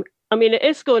area. I mean, it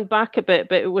is going back a bit,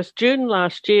 but it was June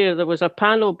last year, there was a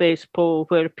panel-based poll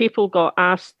where people got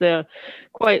asked their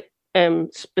quite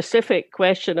specific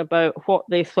question about what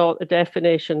they thought the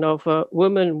definition of a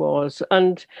woman was.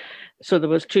 And so there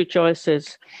was two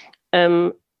choices.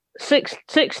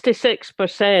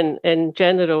 66% in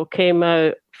general came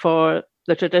out for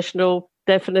the traditional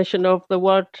definition of the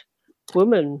word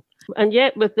woman. And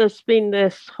yet there's been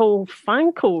this whole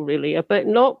fancle really about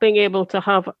not being able to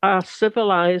have a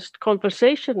civilized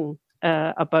conversation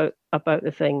about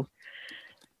the thing.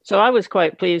 So I was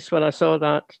quite pleased when I saw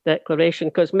that declaration,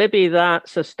 because maybe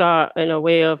that's a start in a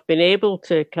way of being able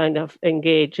to kind of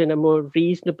engage in a more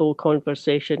reasonable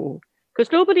conversation,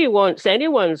 because nobody wants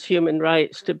anyone's human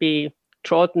rights to be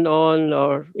trodden on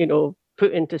or, you know,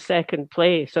 put into second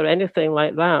place or anything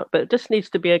like that. But it just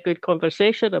needs to be a good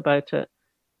conversation about it.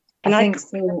 And I think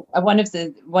so. One of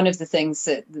the things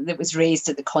that was raised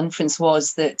at the conference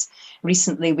was that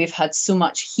recently we've had so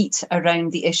much heat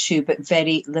around the issue, but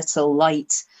very little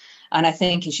light. And I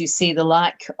think, as you say, the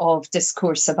lack of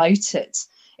discourse about it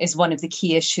is one of the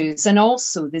key issues. And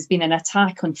also there's been an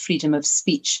attack on freedom of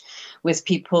speech, with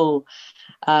people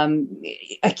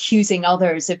accusing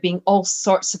others of being all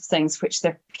sorts of things which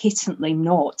they're patently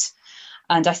not.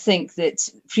 And I think that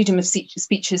freedom of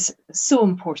speech is so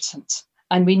important.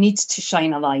 And we need to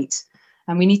shine a light,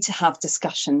 and we need to have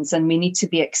discussions, and we need to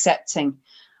be accepting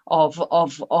of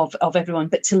everyone,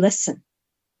 but to listen.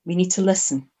 We need to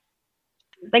listen.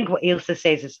 I think what Ailsa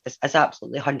says is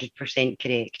absolutely 100%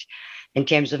 correct, in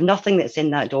terms of nothing that's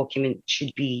in that document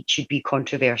should be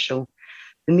controversial.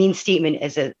 The main statement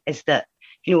is that,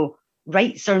 you know,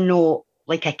 rights are not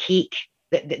like a cake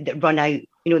that run out.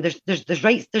 You know, there's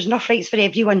rights. There's enough rights for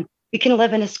everyone. We can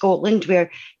live in a Scotland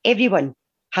where everyone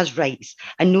has rights,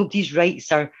 and nobody's rights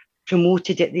are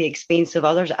promoted at the expense of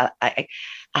others. I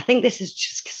think this is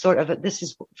just sort of, this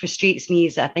is what frustrates me,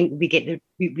 is I think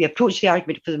we approach the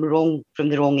argument from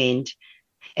the wrong end.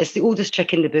 It's the oldest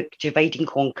trick in the book, divide and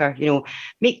conquer. You know,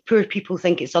 make poor people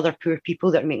think it's other poor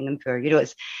people that are making them poor. You know,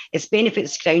 it's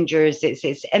benefits scroungers,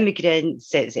 it's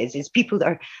immigrants, it's people that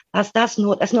are. That's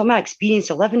not my experience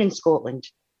of living in Scotland.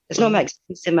 It's not my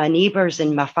experience of my neighbours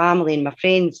and my family and my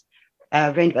friends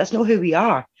around. But that's not who we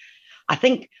are. I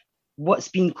think what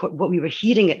we were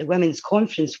hearing at the women's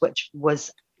conference, which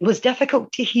was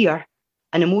difficult to hear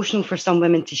and emotional for some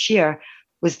women to share,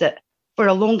 was that for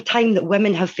a long time that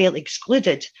women have felt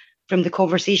excluded from the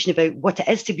conversation about what it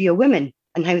is to be a woman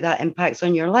and how that impacts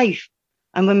on your life.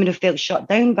 And women have felt shut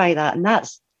down by that. And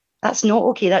that's not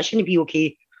okay. That shouldn't be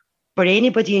okay for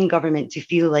anybody in government to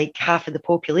feel like half of the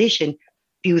population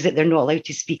feels that they're not allowed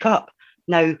to speak up.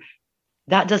 Now,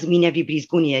 that doesn't mean everybody's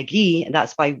going to agree, and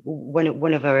that's why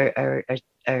one of our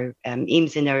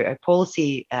aims in our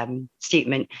policy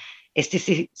statement is to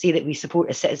say that we support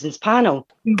a citizens panel.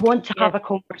 We want to have a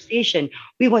conversation.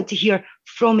 We want to hear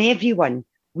from everyone.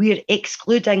 We're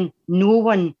excluding no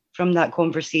one from that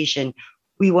conversation.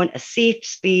 We want a safe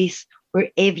space where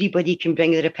everybody can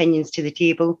bring their opinions to the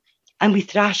table, and we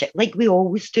thrash it like we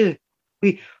always do.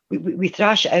 We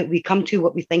thrash it out. We come to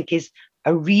what we think is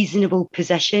a reasonable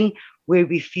position where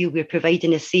we feel we're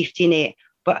providing a safety net,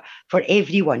 but for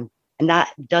everyone. And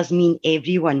that does mean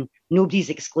everyone. Nobody's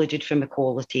excluded from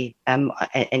equality in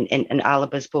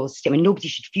Alaba's policy statement. Nobody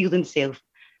should feel themselves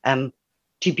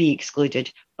to be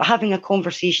excluded. But having a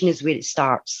conversation is where it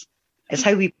starts. It's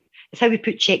how we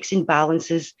put checks and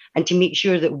balances, and to make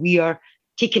sure that we are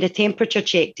taking a temperature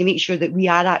check to make sure that we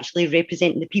are actually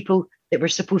representing the people that we're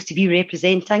supposed to be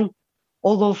representing,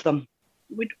 all of them.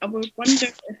 I would wonder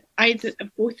if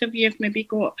both of you have maybe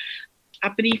got a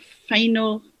brief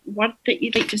final word that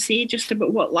you'd like to say just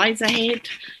about what lies ahead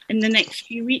in the next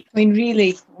few weeks. I mean,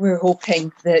 really, we're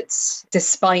hoping that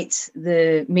despite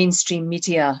the mainstream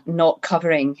media not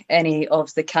covering any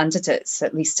of the candidates,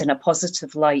 at least in a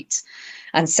positive light,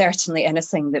 and certainly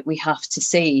anything that we have to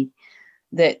say,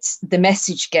 that the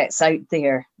message gets out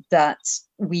there that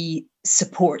we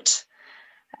support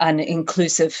an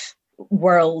inclusive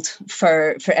world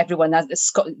for everyone,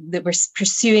 that we're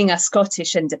pursuing a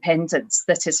Scottish independence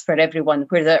that is for everyone,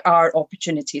 where there are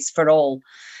opportunities for all.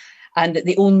 And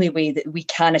the only way that we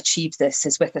can achieve this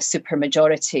is with a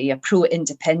supermajority, a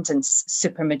pro-independence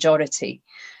supermajority,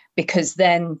 because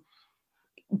then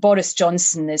Boris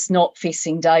Johnson is not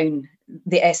facing down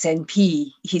the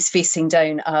SNP, he's facing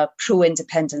down a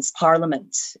pro-independence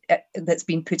parliament that's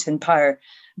been put in power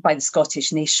by the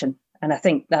Scottish nation. And I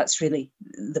think that's really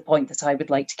the point that I would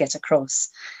like to get across.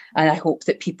 And I hope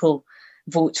that people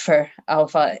vote for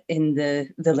Alba in the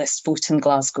list vote in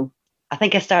Glasgow. I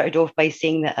think I started off by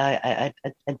saying that I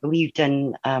believed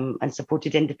in and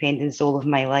supported independence all of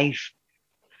my life.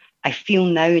 I feel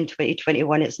now in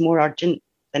 2021 it's more urgent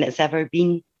than it's ever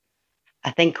been.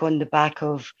 I think on the back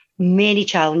of many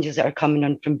challenges that are coming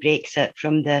on from Brexit,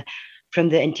 from the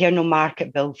internal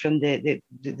market bill, from the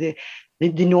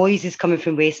noises coming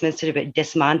from Westminster about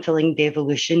dismantling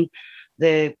devolution,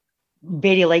 the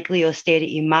very likely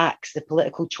austerity max, the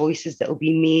political choices that will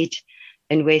be made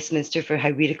in Westminster for how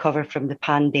we recover from the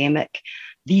pandemic.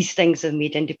 These things have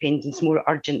made independence more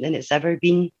urgent than it's ever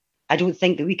been. I don't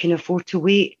think that we can afford to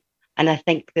wait. And I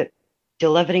think that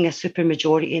delivering a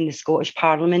supermajority in the Scottish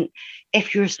Parliament,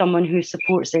 if you're someone who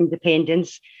supports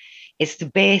independence, it's the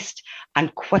best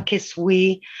and quickest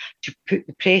way to put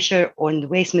the pressure on the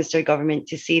Westminster government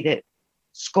to say that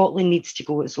Scotland needs to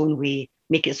go its own way,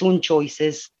 make its own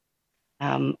choices.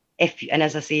 And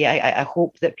as I say, I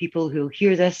hope that people who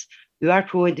hear this, who are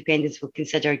pro-independence, will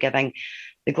consider giving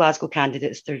the Glasgow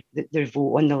candidates their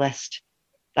vote on the list.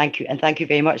 Thank you. And thank you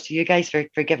very much to you guys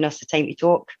for giving us the time to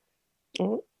talk.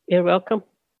 You're welcome.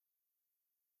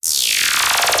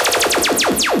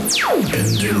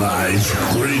 Indie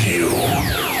Live Radio.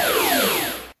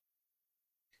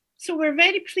 So we're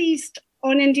very pleased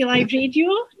on Indie Live Radio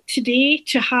today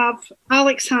to have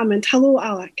Alex Hammond. Hello,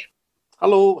 Alec.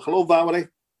 Hello, Valerie.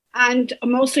 And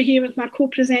I'm also here with my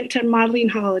co-presenter,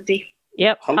 Marlene Halliday.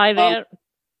 Yep, hello. Hi there.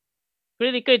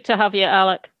 Really good to have you,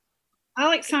 Alec.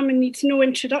 Alex Hammond needs no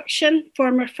introduction,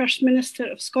 former First Minister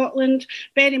of Scotland,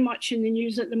 very much in the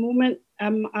news at the moment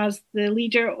as the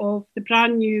leader of the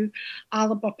brand new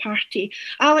Alba party.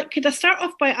 Alec, could I start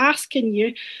off by asking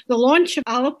you, the launch of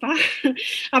Alba,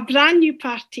 a brand new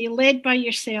party led by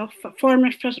yourself, a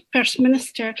former First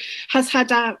Minister, has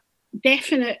had a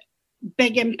definite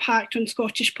big impact on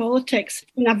Scottish politics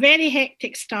in a very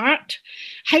hectic start.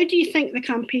 How do you think the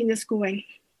campaign is going?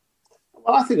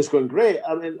 Well, I think it's going great.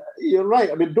 I mean, you're right.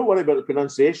 I mean, don't worry about the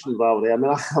pronunciation, Valerie. I mean,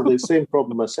 I have the same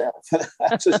problem myself.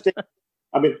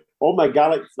 I mean, all my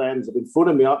Gaelic friends have been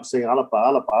phoning me up saying Alba,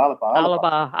 Alba, Alba,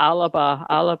 Alba. Alba,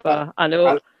 Alba. I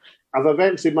know. I've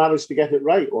eventually managed to get it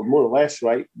right, or more or less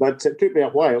right, but it took me a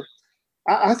while.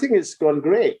 I think it's gone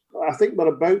great. I think we're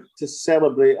about to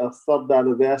celebrate our third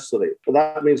anniversary.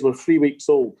 That means we're 3 weeks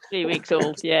old. 3 weeks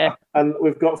old, yeah. And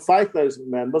we've got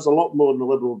 5,000 members, a lot more than the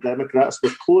Liberal Democrats.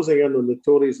 We're closing in on the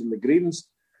Tories and the Greens.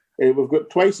 We've got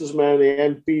twice as many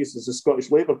MPs as the Scottish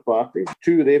Labour Party.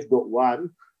 2, they've got 1.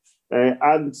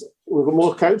 And we've got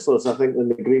more councillors, I think, than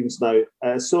the Greens now.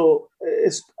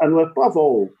 And above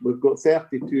all, we've got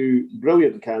 32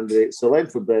 brilliant candidates, the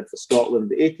length of bread for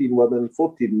Scotland, 18 women,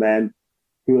 14 men,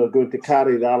 who are going to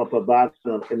carry the Alapa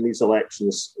banner in these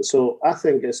elections. So I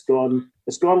think it's gone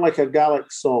like a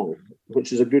Gaelic song,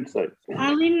 which is a good thing.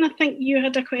 Arlene, I think you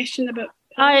had a question about...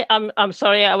 I'm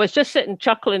sorry, I was just sitting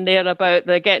chuckling there about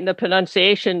getting the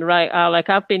pronunciation right, Alec.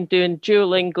 I've been doing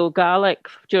Duolingo Gaelic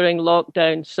during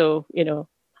lockdown, so,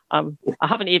 I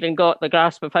haven't even got the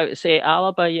grasp of how to say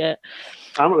Alaba yet.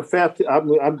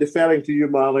 I'm deferring to you,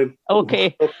 Marlene.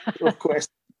 Okay. No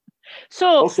question. So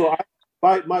also,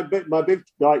 my big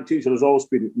Gaelic teacher has always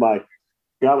been my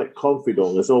Gaelic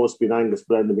confidant. Has always been Angus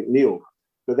Brendan McNeil.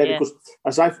 But then, of course,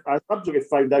 as I subsequently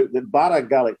found out that Barra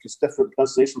Gaelic is different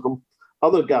pronunciation from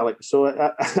other Gaelic, so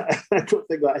I don't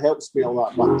think that helps me all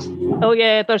that much. Oh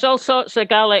yeah, there's all sorts of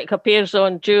Gaelic appears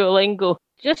on Duolingo.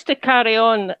 Just to carry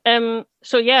on,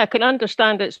 so yeah, I can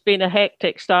understand it's been a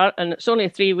hectic start, and it's only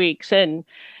 3 weeks in.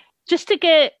 Just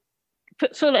to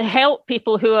help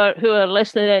people who are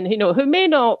listening in, who may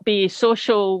not be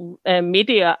social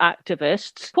media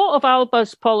activists. What of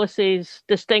Alba's policies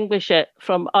distinguish it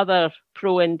from other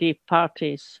pro-Indy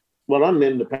parties? Well, on the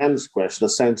independence question, a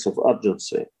sense of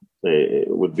urgency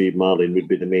would be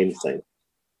the main thing.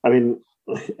 I mean,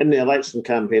 in the election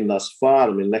campaign thus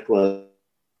far, Nicola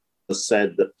has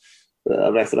said that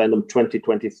a referendum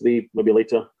 2023, maybe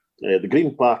later. The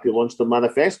Green Party launched a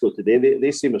manifesto today.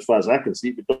 They seem, as far as I can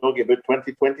see, to be talking about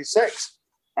 2026.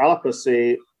 Alapa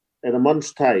say in a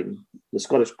month's time, the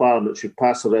Scottish Parliament should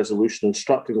pass a resolution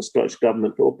instructing the Scottish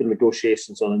Government to open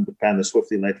negotiations on independence with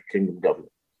the United Kingdom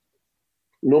Government.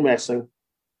 No messing,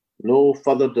 no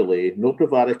further delay, no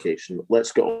prevarication.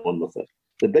 Let's get on with it.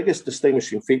 The biggest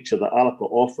distinguishing feature that Alapa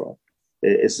offer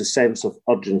is the sense of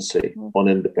urgency on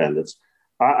independence.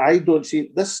 I don't see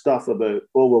this stuff about,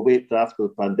 we'll wait till after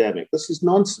the pandemic. This is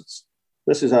nonsense.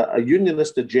 This is a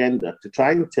unionist agenda to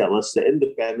try and tell us that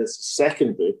independence is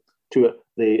secondary to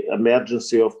the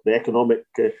emergency of the economic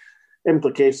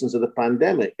implications of the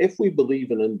pandemic. If we believe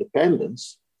in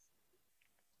independence,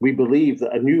 we believe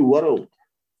that a new world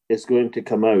is going to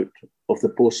come out of the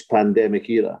post-pandemic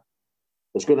era.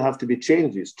 There's going to have to be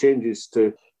changes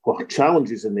to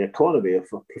challenges in the economy of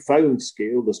a profound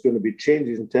scale. There's going to be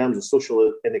changes in terms of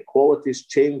social inequalities,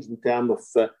 change in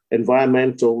terms of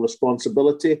environmental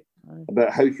responsibility,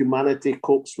 about how humanity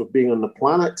copes with being on the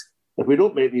planet. If we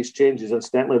don't make these changes,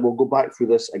 incidentally, we'll go back through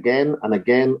this again and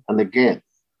again and again.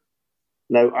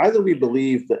 Now, either we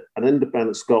believe that an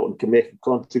independent Scotland can make a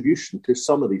contribution to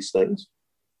some of these things.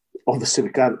 Obviously, we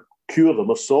can't cure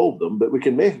them or solve them, but we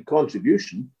can make a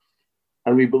contribution.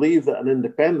 And we believe that an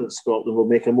independent Scotland will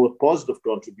make a more positive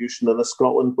contribution than a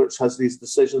Scotland which has these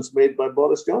decisions made by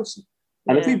Boris Johnson.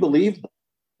 And if we believe that,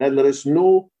 then there is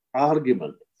no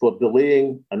argument for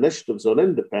delaying initiatives on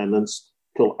independence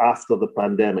till after the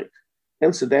pandemic.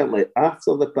 Incidentally,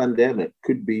 after the pandemic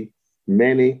could be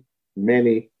many,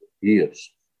 many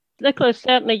years. Nicola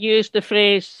certainly used the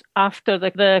phrase after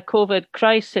the COVID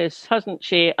crisis, hasn't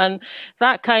she? And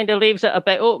that kind of leaves it a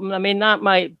bit open. I mean, that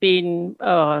might be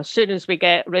as soon as we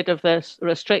get rid of this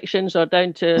restrictions or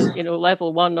down to,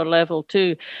 level 1 or level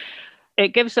 2.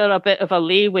 It gives her a bit of a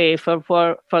leeway for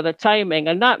the timing,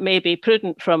 and that may be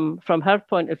prudent from her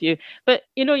point of view. But,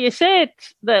 you said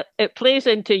that it plays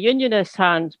into unionists'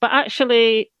 hands, but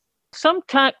actually some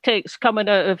tactics coming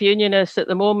out of unionists at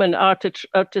the moment are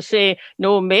to say,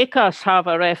 no, make us have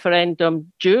a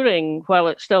referendum while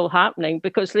it's still happening,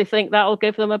 because they think that'll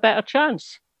give them a better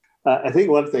chance. I think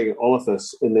one thing all of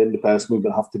us in the independence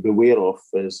movement have to be aware of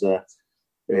is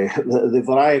the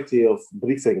variety of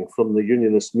briefing from the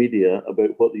unionist media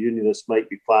about what the unionists might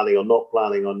be planning or not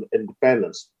planning on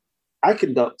independence. I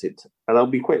conducted, and I'll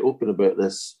be quite open about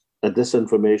this, a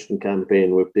disinformation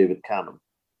campaign with David Cameron.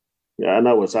 And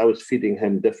I was feeding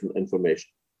him different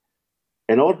information.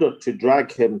 In order to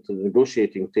drag him to the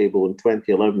negotiating table in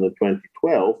 2011 and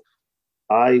 2012,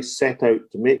 I set out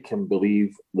to make him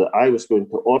believe that I was going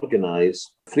to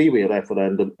organise a three-way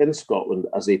referendum in Scotland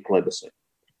as a plebiscite.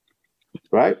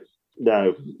 Right?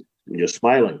 Now, you're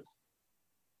smiling.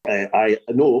 I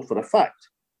know for a fact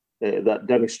that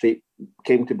Downing Street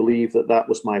came to believe that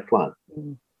was my plan.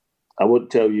 I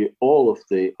won't tell you all of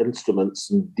the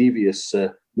instruments and devious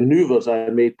manoeuvres I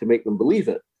made to make them believe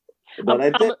it. But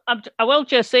I will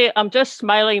just say I'm just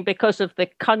smiling because of the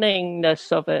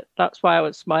cunningness of it. That's why I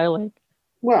was smiling.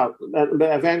 Well, but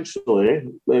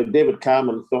eventually, David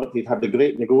Cameron thought he'd had a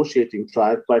great negotiating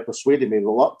try by persuading me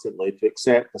reluctantly to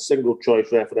accept a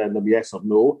single-choice referendum, yes or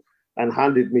no, and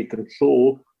handed me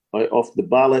control of the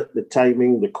ballot, the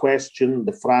timing, the question,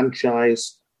 the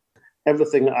franchise,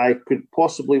 everything I could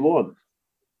possibly want.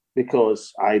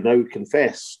 Because I now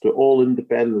confess to all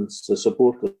independence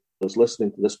supporters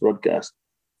listening to this broadcast,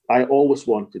 I always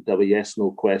wanted to have a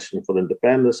yes-no question for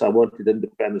independence. I wanted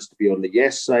independence to be on the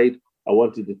yes side. I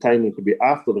wanted the timing to be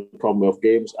after the Commonwealth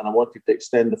Games, and I wanted to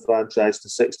extend the franchise to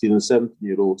 16 and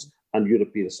 17-year-olds and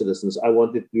European citizens. I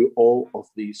wanted to do all of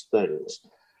these things.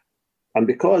 And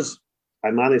because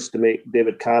I managed to make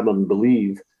David Cameron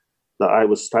believe that I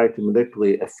was trying to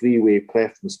manipulate a three-way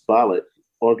preference ballot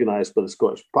organised by the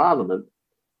Scottish Parliament,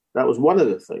 that was one of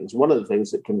the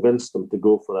things that convinced them to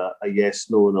go for a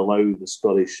yes-no and allow the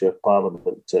Scottish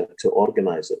Parliament to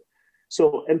organise it.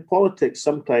 So in politics,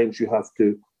 sometimes you have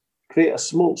to create a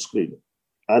smokescreen.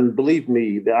 And believe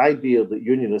me, the idea that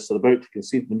unionists are about to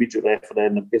concede an immediate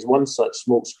referendum is one such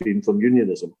smokescreen from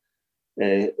unionism.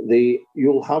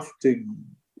 We'll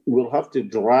have to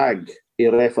drag a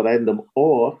referendum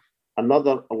or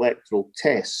another electoral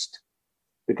test,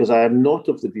 because I am not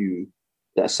of the view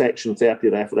that a Section 30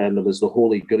 referendum is the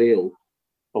holy grail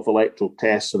of electoral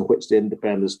tests in which the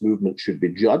independence movement should be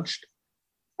judged.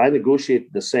 I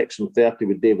negotiated the Section 30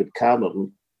 with David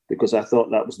Cameron because I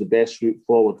thought that was the best route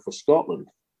forward for Scotland.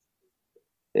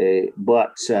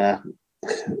 But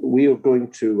we are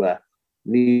going to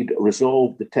need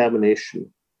resolve,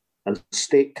 determination and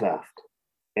statecraft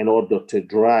in order to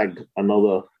drag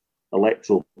another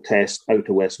electoral test out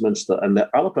of Westminster. And the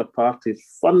Alba Party's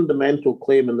fundamental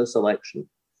claim in this election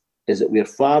is that we are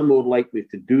far more likely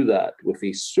to do that with a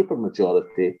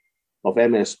supermajority of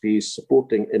MSPs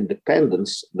supporting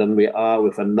independence than we are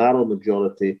with a narrow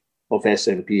majority of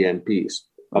SNP MPs.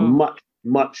 A much,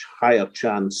 much higher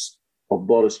chance of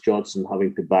Boris Johnson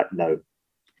having to back down.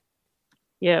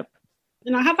 Yep.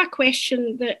 And I have a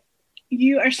question that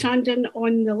you are standing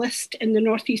on the list in the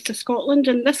northeast of Scotland,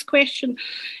 and this question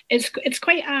it's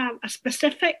quite a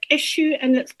specific issue,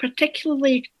 and it's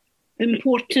particularly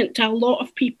important to a lot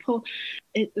of people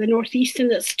in the northeast, and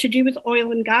it's to do with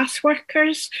oil and gas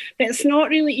workers. But it's not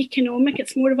really economic;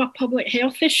 it's more of a public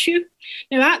health issue.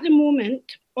 Now, at the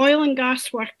moment, oil and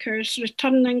gas workers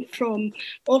returning from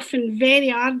often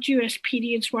very arduous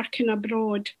periods working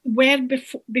abroad were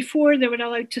before they were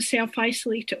allowed to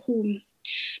self-isolate at home.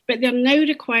 But they're now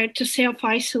required to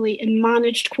self-isolate in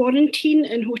managed quarantine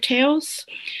in hotels.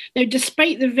 Now,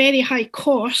 despite the very high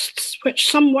costs, which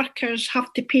some workers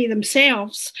have to pay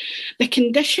themselves, the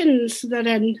conditions they're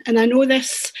in, and I know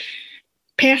this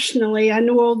personally, I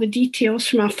know all the details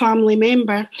from a family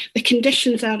member, the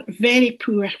conditions are very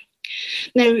poor.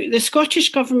 Now, the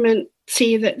Scottish Government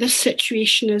say that this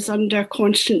situation is under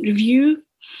constant review,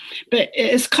 but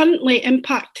it is currently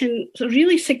impacting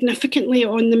really significantly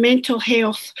on the mental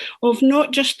health of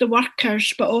not just the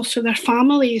workers, but also their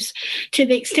families, to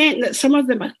the extent that some of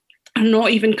them are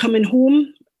not even coming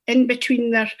home in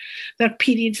between their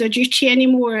periods of duty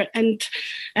anymore. And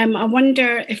I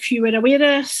wonder if you were aware of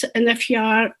this, and if you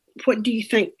are, what do you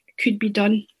think could be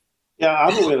done? Yeah,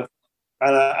 I'm aware of it.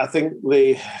 And I think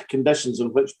the conditions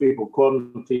in which people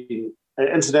quarantine,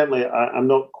 incidentally, I'm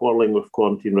not quarrelling with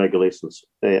quarantine regulations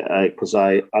because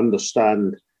I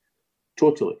understand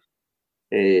totally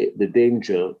the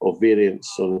danger of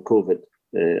variants on COVID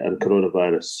and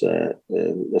coronavirus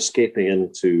escaping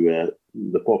into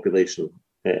the population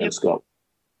in Scotland.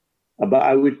 But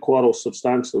I would quarrel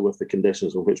substantially with the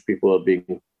conditions in which people are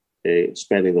being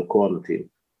spending their quarantine.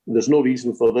 There's no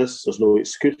reason for this. There's no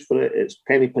excuse for it. It's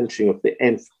penny pinching of the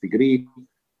nth degree.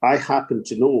 I happen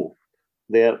to know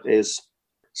there is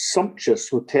sumptuous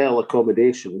hotel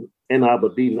accommodation in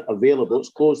Aberdeen available. It's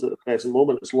closed at the present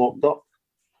moment. It's locked up.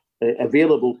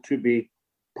 Available to be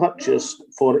purchased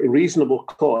for a reasonable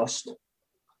cost.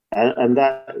 And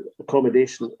that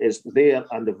accommodation is there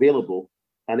and available.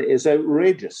 And it is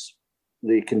outrageous,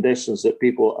 the conditions that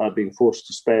people are being forced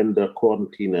to spend their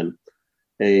quarantine in.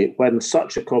 When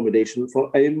such accommodation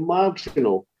for a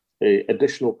marginal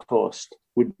additional cost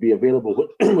would be available,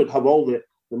 would have all the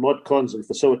mod cons and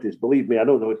facilities. Believe me, I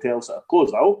know the hotels that are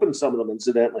closed. I opened some of them,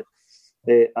 incidentally.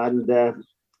 And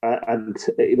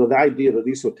you know, the idea that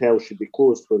these hotels should be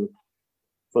closed when,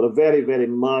 for a very, very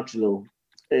marginal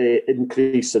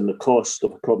increase in the cost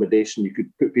of accommodation, you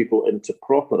could put people into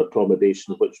proper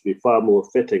accommodation, which would be far more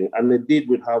fitting, and indeed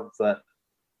would have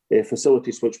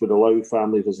facilities which would allow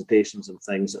family visitations and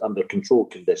things under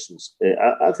controlled conditions.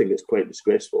 I think it's quite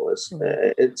disgraceful.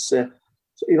 It's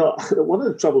you know, one of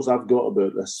the troubles I've got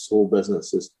about this whole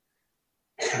business is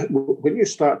when you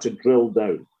start to drill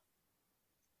down,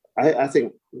 I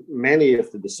think many of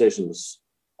the decisions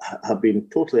have been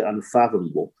totally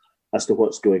unfathomable as to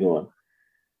what's going on.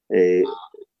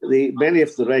 Many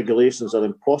of the regulations are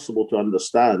impossible to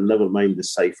understand, never mind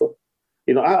decipher.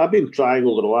 You know, I've been trying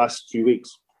over the last few weeks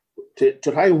to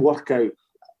try and work out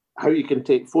how you can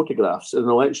take photographs in an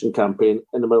election campaign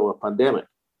in the middle of a pandemic.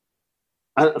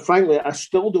 And frankly, I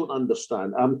still don't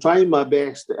understand. I'm trying my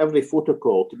best at every photo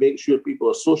call to make sure people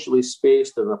are socially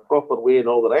spaced in a proper way and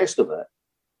all the rest of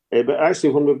it. But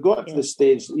actually, when we've got to the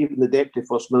stage, even the Deputy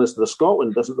First Minister of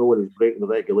Scotland doesn't know when he's breaking the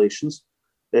regulations.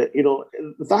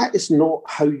 That is not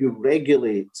how you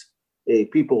regulate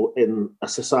people in a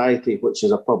society which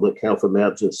is a public health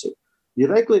emergency. You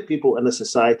regulate people in a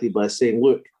society by saying,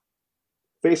 look,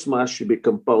 face masks should be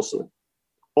compulsory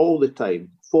all the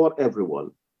time for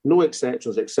everyone. No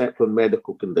exceptions except for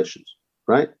medical conditions,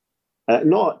 right?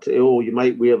 You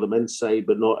might wear them inside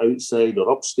but not outside, or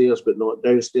upstairs but not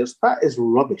downstairs. That is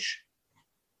rubbish.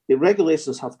 The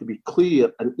regulations have to be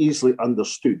clear and easily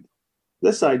understood.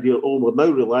 This idea, we're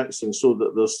now relaxing so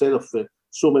that instead of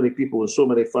so many people in so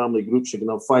many family groups, you can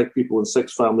have 5 people in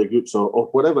 6 family groups or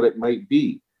whatever it might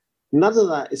be. None of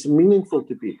that is meaningful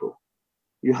to people.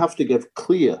 You have to give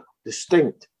clear,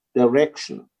 distinct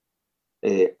direction.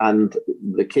 And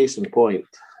the case in point,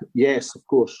 yes, of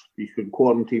course, you can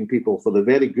quarantine people for the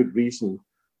very good reason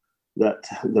that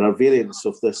there are variants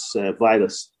of this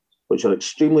virus which are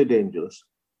extremely dangerous.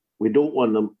 We don't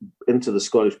want them into the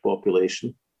Scottish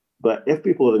population. But if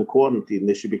people are in quarantine,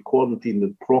 they should be quarantined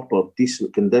in proper,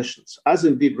 decent conditions, as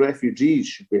indeed refugees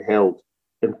should be held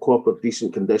in proper,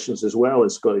 decent conditions as well in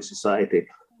Scottish society.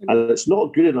 And it's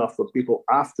not good enough for people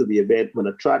after the event, when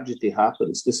a tragedy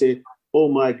happens, to say,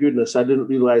 oh my goodness, I didn't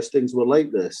realise things were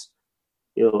like this.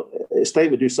 It's time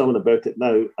to do something about it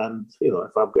now. And,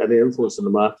 if I've got any influence in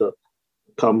the matter,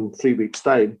 come 3 weeks'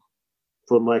 time,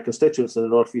 for my constituents in the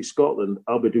North East Scotland,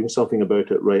 I'll be doing something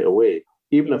about it right away.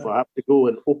 Even if I have to go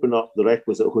and open up the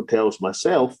requisite hotels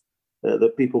myself,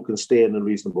 that people can stay in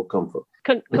reasonable comfort.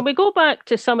 Can we go back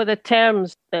to some of the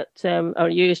terms that are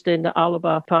used in the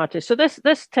Alba Party? So this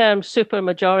term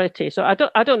supermajority, so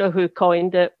I don't know who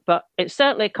coined it, but it's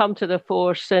certainly come to the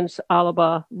fore since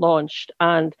Alba launched,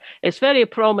 and it's very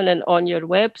prominent on your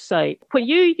website. When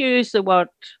you use the word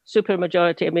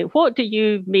supermajority, I mean, what do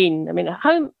you mean? I mean,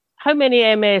 how many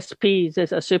MSPs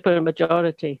is a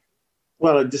supermajority?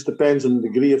 Well, it just depends on the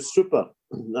degree of super.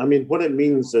 I mean, what it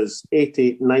means is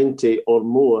 80, 90 or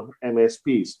more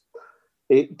MSPs.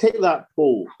 Take that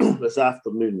poll this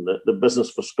afternoon, the Business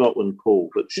for Scotland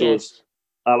poll, which shows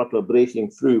Alba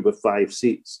breaking through with 5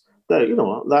 seats.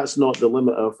 Now, that's not the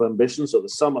limit of ambitions or the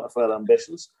summit of our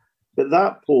ambitions. But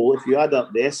that poll, if you add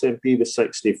up the SNP with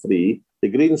 63, the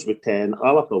Greens with 10,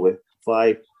 Alba with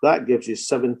 5, that gives you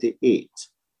 78.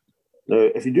 Now,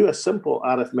 if you do a simple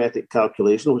arithmetic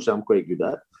calculation, which I'm quite good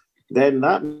at, then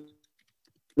that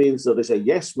means there is a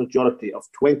yes majority of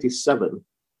 27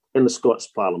 in the Scots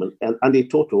Parliament and a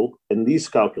total in these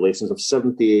calculations of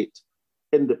 78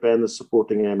 independent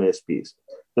supporting MSPs.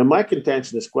 Now, my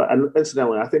contention is quite, and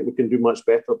incidentally, I think we can do much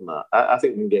better than that. I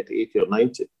think we can get to 80 or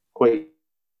 90 quite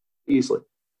easily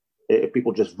if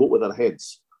people just vote with their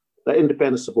heads. The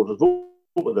independent supporters vote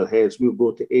with their heads, we'll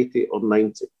go to 80 or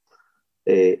 90.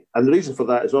 And the reason for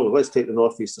that is, let's take the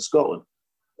North East of Scotland.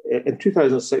 In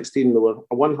 2016, there were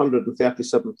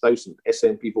 137,000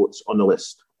 SNP votes on the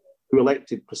list, who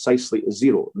elected precisely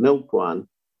 0, nil plan,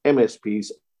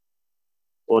 MSPs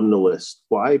on the list.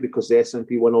 Why? Because the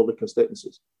SNP won all the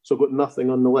constituencies. So got nothing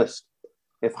on the list.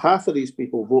 If half of these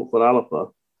people vote for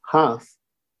Alba,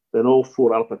 then all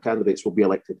 4 Alba candidates will be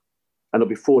elected. And there'll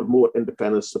be 4 more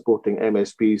independents supporting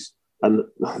MSPs. And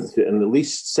in at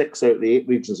least 6 out of the 8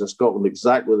 regions of Scotland,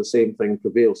 exactly the same thing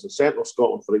prevails. In Central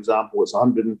Scotland, for example, it's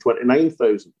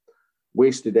 129,000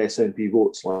 wasted SNP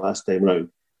votes last time round.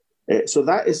 So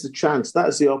that is the chance, that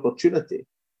is the opportunity.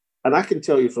 And I can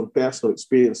tell you from personal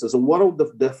experience, there's a world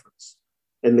of difference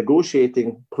in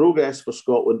negotiating progress for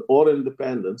Scotland or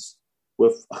independence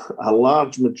with a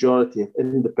large majority of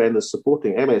independents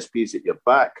supporting MSPs at your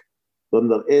back than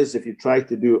there is if you try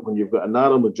to do it when you've got a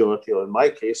narrow majority, or in my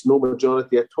case, no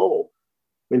majority at all.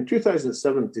 In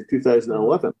 2007 to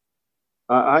 2011,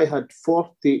 I had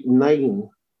 49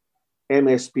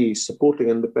 MSPs supporting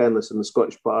independence in the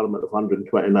Scottish Parliament of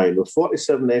 129. There was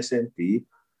 47 SNP.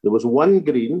 There was 1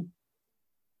 Green.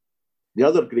 The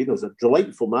other Green was a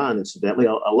delightful man, incidentally,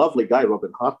 a lovely guy,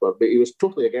 Robin Harper, but he was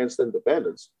totally against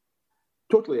independence.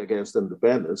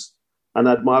 And I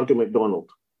had Margaret MacDonald.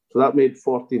 So that made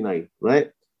 49,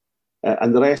 right?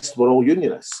 And the rest were all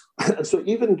unionists. And so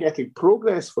even getting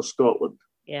progress for Scotland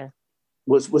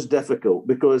was difficult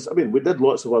because, I mean, we did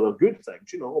lots of other good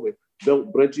things. We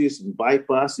built bridges and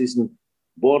bypasses and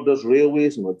borders,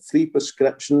 railways, and we had free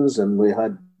prescriptions, and we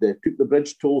had took the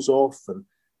bridge tolls off, and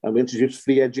we introduced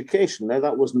free education. Now,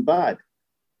 that wasn't bad.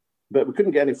 But we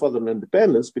couldn't get any further in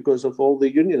independence because of all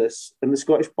the unionists in the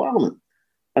Scottish Parliament.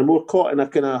 And we're caught in a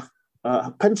kind of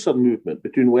a pincer movement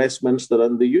between Westminster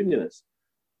and the unionists.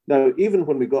 Now, even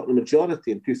when we got the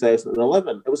majority in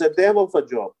 2011, it was a devil of a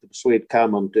job to persuade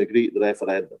Cameron to agree to the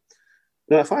referendum.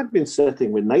 Now, if I'd been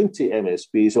sitting with 90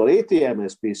 MSPs or 80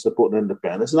 MSPs supporting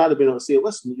independence, and I'd have been able to say,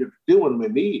 listen, you're dealing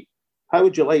with me. How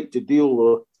would you like to deal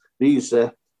with these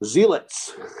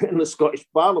zealots in the Scottish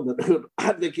Parliament who are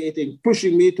advocating,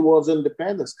 pushing me towards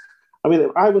independence? I mean,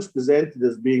 I was presented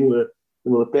as being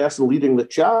the person leading the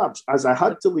charge, as I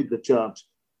had to lead the charge.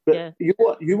 But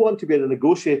you want to be in a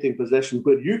negotiating position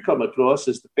where you come across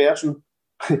as the person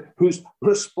who's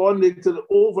responding to the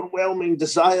overwhelming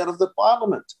desire of the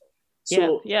Parliament.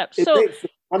 So it makes a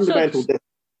fundamental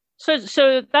difference.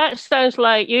 So that sounds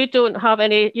like you don't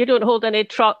hold any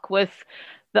truck with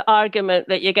the argument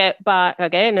that you get back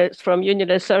again. It's from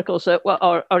unionist circles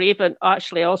or even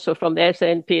actually also from the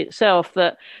SNP itself,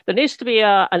 that there needs to be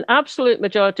an absolute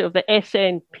majority of the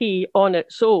SNP on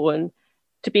its own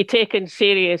to be taken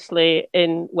seriously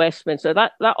in Westminster.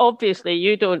 That obviously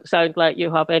you don't sound like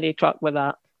you have any truck with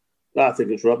that. I think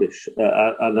it's rubbish,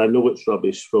 and I know it's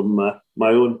rubbish from my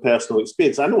own personal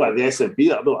experience. I know why the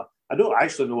SNP. I don't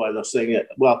actually know why they're saying it.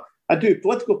 Well, I do.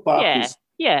 Political parties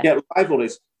get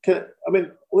rivalries.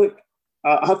 Look,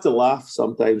 I have to laugh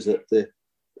sometimes at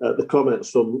the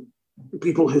comments from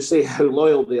people who say how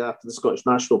loyal they are to the Scottish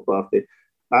National Party.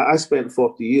 I spent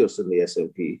 40 years in the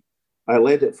SNP. I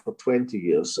led it for 20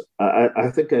 years.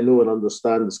 I think I know and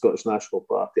understand the Scottish National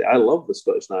Party. I love the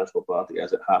Scottish National Party,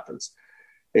 as it happens.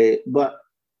 But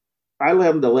I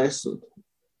learned a lesson,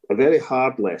 a very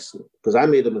hard lesson, because I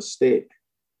made a mistake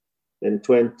in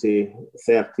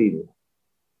 2013.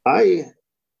 I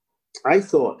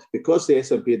thought, because the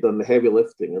SNP had done the heavy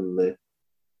lifting in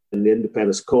the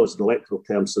independence cause in electoral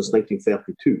terms since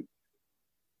 1932,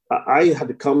 I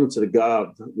had come to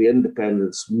regard the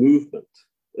independence movement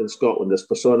in Scotland as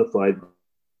personified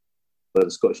by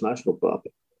the Scottish National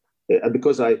Party. And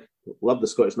because I love the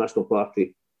Scottish National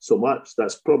Party so much,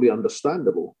 that's probably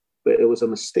understandable, but it was a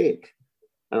mistake.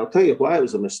 And I'll tell you why it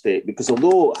was a mistake, because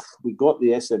although we got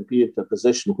the SNP into a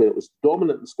position where it was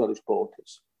dominant in Scottish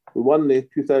politics, we won the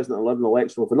 2011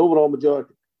 election with an overall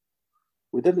majority,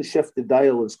 we didn't shift the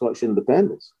dial in Scottish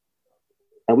independence.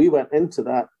 And we went into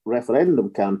that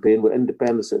referendum campaign with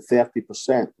independence at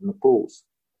 30% in the polls.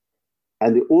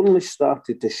 And they only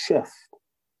started to shift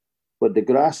when the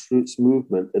grassroots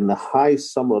movement in the high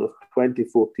summer of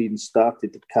 2014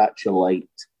 started to catch a light.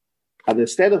 And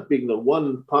instead of being the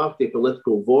one party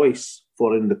political voice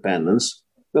for independence,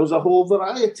 there was a whole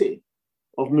variety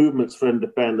of movements for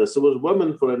independence. There was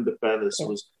Women for Independence, there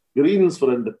was Greens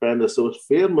for Independence, there was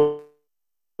Fairmont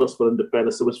for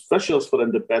Independence, there was Fishers for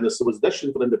Independence, there was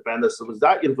Dishan for Independence, there was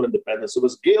Dacian for Independence, there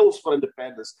was Gales for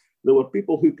Independence, there were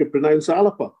people who could pronounce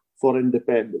Alapa for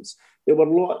independence. There were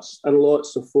lots and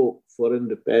lots of folk for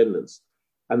independence.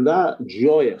 And that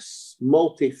joyous,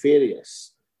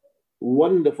 multifarious,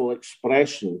 wonderful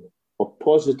expression of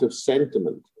positive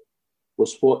sentiment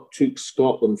was what took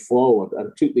Scotland forward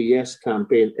and took the Yes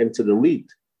campaign into the lead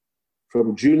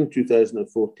from June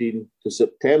 2014 to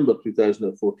September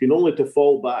 2014, only to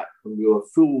fall back when we were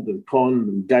fooled and conned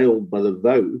and guiled by the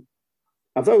vow.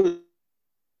 A vow,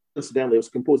 incidentally, was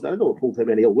composed, I don't hold him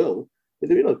any ill will, but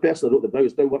the person that wrote the vow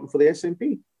is now working for the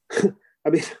SNP.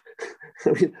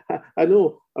 I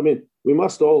know, we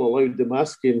must all allow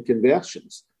Damascene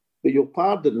conversions, but you'll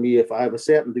pardon me if I have a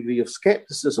certain degree of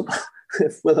scepticism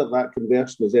if whether that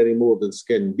conversion is any more than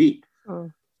skin deep.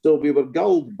 So we were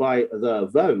gulled by the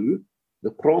vow,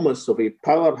 the promise of a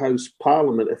powerhouse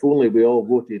parliament if only we all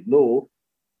voted no.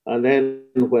 And then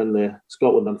when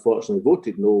Scotland unfortunately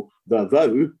voted no, the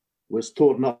vow was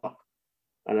torn up.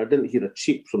 And I didn't hear a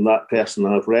cheep from that person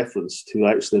I've referenced who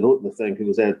actually wrote the thing, who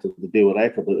was editor of the Daily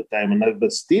Record at the time, and now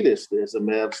mysteriously has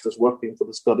emerged as working for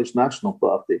the Scottish National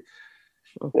Party.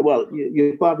 Well,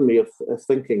 you pardon me if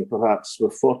thinking perhaps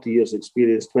with 40 years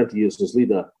experience, 20 years as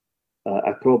leader,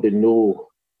 I probably know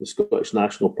the Scottish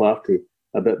National Party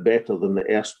a bit better than the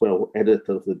erstwhile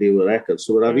editor of the Daily Record.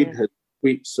 So when I read his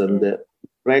tweets and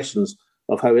impressions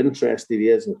of how interested he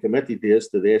is and committed he is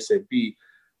to the SNP,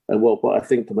 what I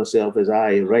think to myself is,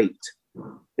 right.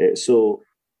 So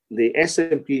the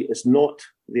SNP is not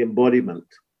the embodiment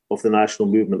of the national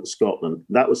movement of Scotland.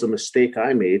 That was a mistake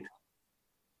I made.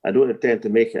 I don't intend to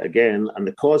make it again. And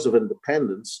the cause of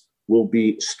independence will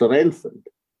be strengthened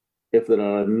if there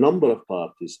are a number of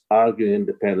parties arguing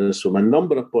independence from a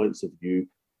number of points of view,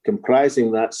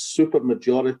 comprising that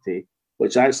supermajority,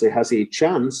 which actually has a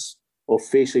chance of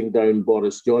facing down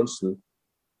Boris Johnson,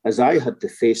 as I had to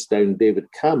face down David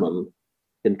Cameron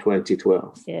in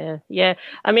 2012. Yeah.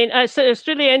 I mean, it's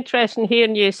really interesting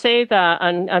hearing you say that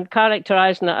and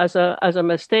characterising it as a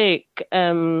mistake,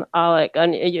 Alec.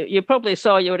 And you probably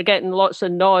saw you were getting lots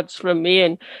of nods from me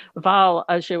and Val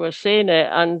as you were saying it.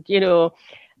 And,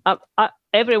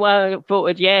 everyone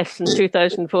voted yes in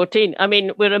 2014. I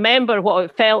mean, we remember what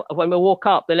it felt when we woke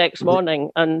up the next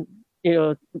morning and,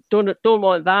 don't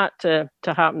want that to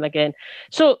happen again.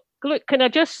 So, look, can I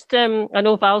just, I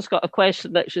know Val's got a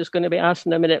question that she's going to be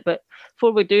asking in a minute, but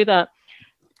before we do that,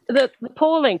 the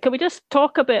polling, can we just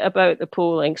talk a bit about the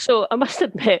polling? So I must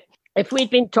admit, if we'd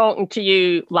been talking to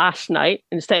you last night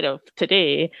instead of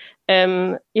today,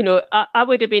 I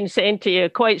would have been saying to you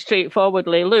quite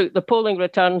straightforwardly, look, the polling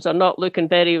returns are not looking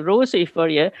very rosy for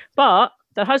you, but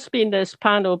there has been this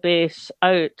panel base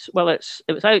out. Well, it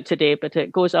was out today, but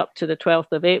it goes up to the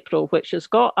 12th of April, which has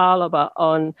got Alba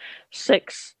on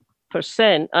 6%.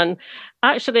 And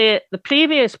actually, the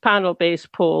previous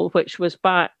panel-based poll, which was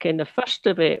back in the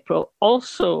 1st of April,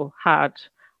 also had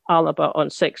Alba on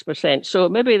 6%. So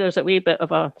maybe there's a wee bit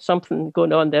of something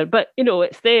going on there. But,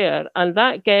 it's there. And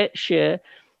that gets you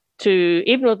to,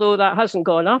 even though that hasn't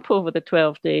gone up over the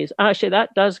 12 days, actually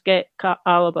that does get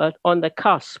Alba on the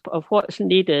cusp of what's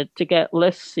needed to get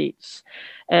list seats.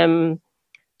 But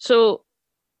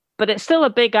it's still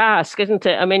a big ask, isn't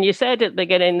it? I mean, you said at the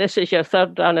beginning, this is your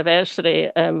 3rd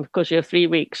anniversary because you're 3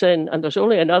 weeks in and there's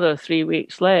only another 3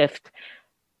 weeks left.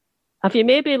 Have you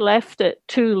maybe left it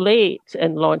too late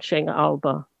in launching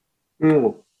Alba?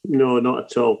 No, not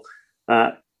at all.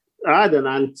 I had an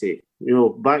auntie,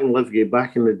 back in Livegate,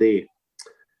 back in the day.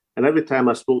 And every time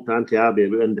I spoke to Auntie Abby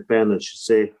about independence, she'd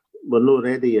say, we're not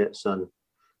ready yet, son.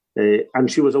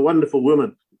 And she was a wonderful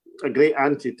woman, a great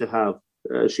auntie to have.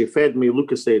 She fed me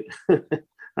Lucozade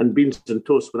and beans and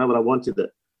toast whenever I wanted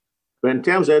it. But in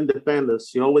terms of independence,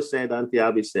 she always said, Auntie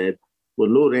Abby said, we're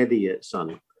not ready yet,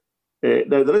 son.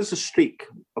 Now, there is a streak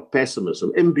of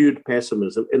pessimism, imbued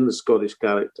pessimism in the Scottish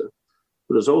character.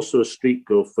 But there's also a streak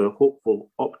of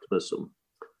hopeful optimism.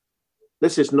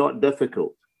 This is not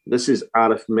difficult. This is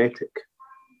arithmetic.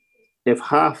 If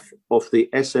half of the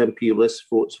SNP list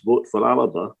votes vote for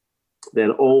Alba,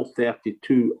 then all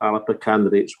 32 Alba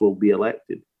candidates will be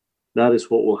elected. That is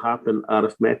what will happen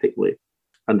arithmetically.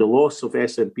 And the loss of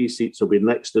SNP seats will be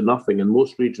next to nothing. In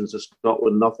most regions of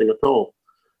Scotland, nothing at all.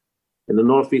 In the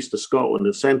northeast of Scotland,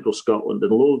 in central Scotland,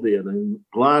 in Lothian, in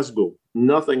Glasgow,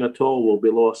 nothing at all will be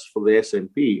lost for the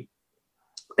SNP.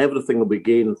 Everything will be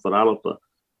gained for Alba.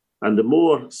 And the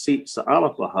more seats that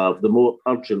Alba have, the more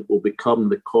urgent will become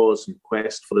the cause and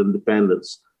quest for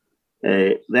independence.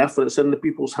 Therefore, it's in the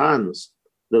people's hands.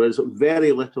 There is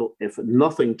very little, if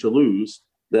nothing, to lose.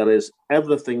 There is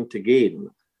everything to gain.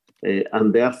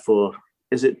 And therefore,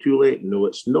 is it too late? No,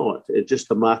 it's not. It's just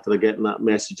a matter of getting that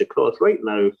message across. Right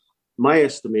now, my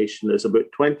estimation is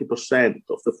about 20%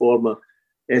 of the former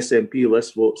SNP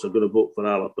list votes are going to vote for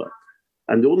Alba.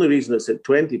 And the only reason it's at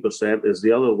 20% is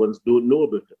the other ones don't know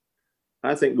about it.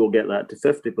 I think we'll get that to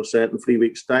 50% in 3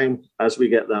 weeks' time as we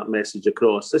get that message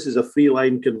across. This is a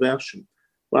three-line conversion.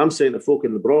 Well, I'm saying to folk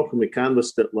in the Broch, and we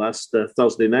canvassed it last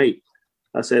Thursday night,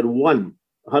 I said,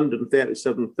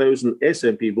 137,000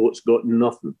 SNP votes got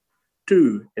nothing.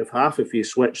 2, if half of you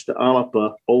switch to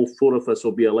Alba, all 4 of us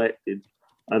will be elected.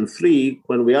 And 3,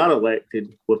 when we are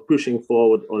elected, we're pushing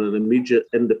forward on an immediate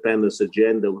independence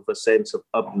agenda with a sense of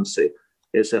urgency.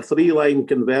 It's a three-line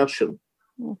conversion.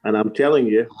 And I'm telling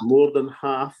you, more than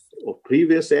half of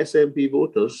previous SNP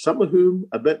voters, some of whom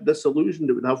a bit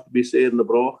disillusioned, it would have to be said in the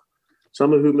Broch,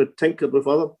 some of whom had tinkered with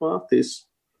other parties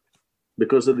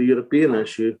because of the European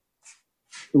issue,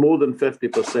 more than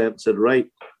 50% said, right,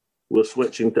 we're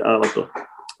switching to Alba.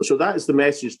 So that is the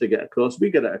message to get across. We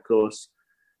get it across.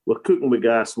 We're cooking with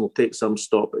gas and we'll take some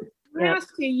stopping. I ask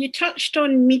you, you touched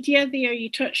on media there. You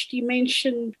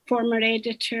mentioned former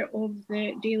editor of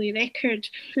the Daily Record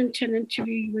into an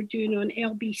interview you were doing on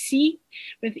LBC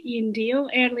with Ian Dale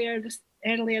earlier this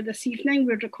evening.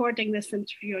 We're recording this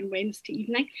interview on Wednesday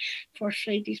evening for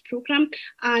Friday's programme.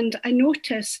 And I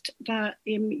noticed that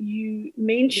you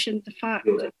mentioned the fact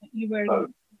that you were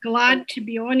glad to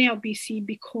be on LBC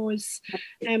because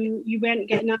you weren't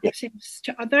getting access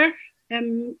to other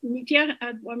media.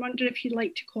 I wonder if you'd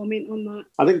like to comment on that.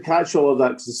 I didn't catch all of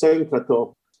that because the sound cut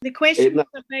off. The question was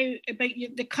about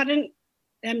the current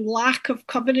lack of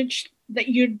coverage that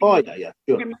you'd be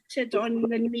permitted on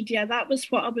the media. That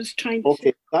was what I was trying to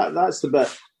say. That's the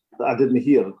bit that I didn't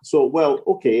hear. So,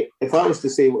 if I was to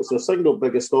say what's the single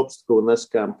biggest obstacle in this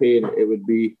campaign, it would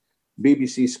be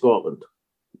BBC Scotland,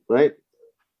 right?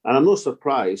 And I'm not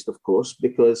surprised, of course,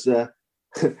 because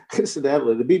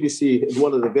incidentally, the BBC, in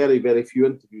one of the very, very few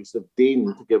interviews they've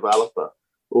deigned to give Alba,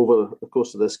 over the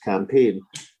course of this campaign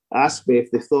asked me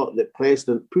if they thought that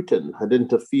President Putin had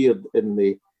interfered in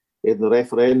the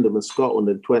referendum in Scotland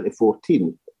in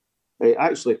 2014.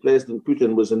 Actually, President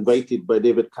Putin was invited by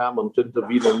David Cameron to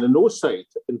intervene on the no side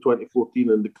in 2014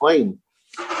 and declined.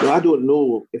 Now, I don't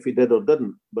know if he did or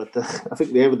didn't, but I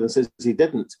think the evidence is he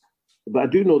didn't. But I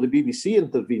do know the BBC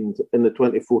intervened in the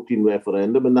 2014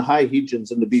 referendum, and the high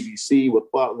Hegians in the BBC were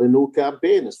part of the no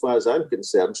campaign, as far as I'm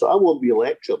concerned. So I won't be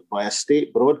lectured by a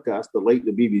state broadcaster like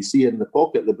the BBC in the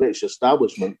pocket of the British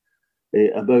establishment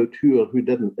about who or who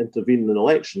didn't intervene in an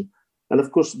election. And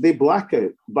of course, the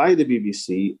blackout by the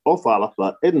BBC of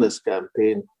Alapa in this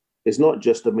campaign is not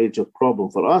just a major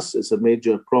problem for us, it's a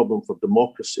major problem for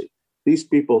democracy. These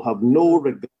people have no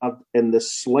regard in the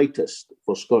slightest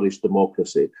for Scottish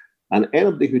democracy. And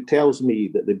anybody who tells me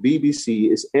that the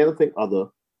BBC is anything other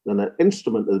than an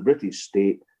instrument of the British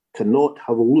state cannot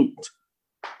have looked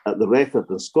at the record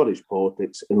in Scottish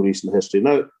politics in recent history.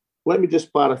 Now, let me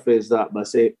just paraphrase that by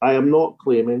saying I am not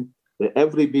claiming that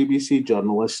every BBC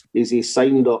journalist is a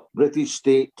signed-up British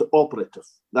state operative.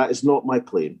 That is not my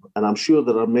claim. And I'm sure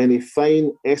there are many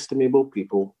fine, estimable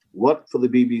people who work for the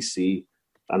BBC,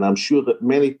 and I'm sure that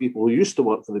many people who used to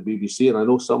work for the BBC, and I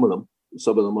know some of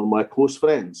them are my close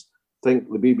friends,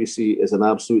 think the BBC is an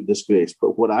absolute disgrace.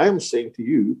 But what I am saying to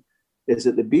you is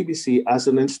that the BBC as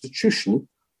an institution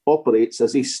operates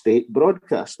as a state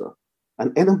broadcaster.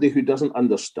 And anybody who doesn't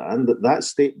understand that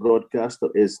state broadcaster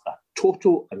is a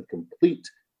total and complete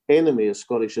enemy of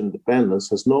Scottish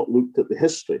independence has not looked at the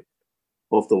history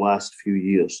of the last few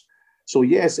years. So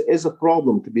yes, it is a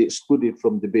problem to be excluded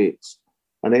from debates.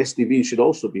 And STV should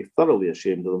also be thoroughly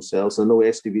ashamed of themselves. I know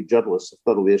STV journalists are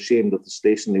thoroughly ashamed of the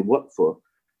station they work for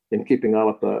in keeping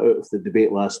Alapa out of the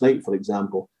debate last night, for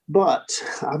example. But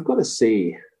I've got to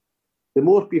say, the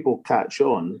more people catch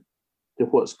on to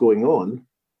what's going on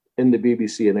in the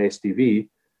BBC and STV,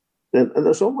 then, and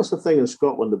there's almost a thing in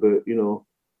Scotland about,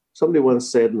 somebody once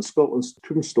said in Scotland's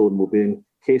tombstone will be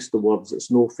encased the words,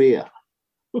 it's no fair.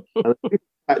 And if people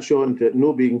catch on to it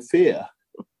no being fair,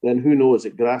 then who knows,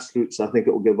 at grassroots, I think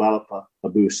it will give Alapa a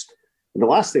boost. And the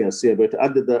last thing I say about it, I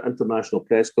did the international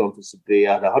press conference today.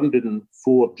 I had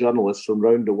 104 journalists from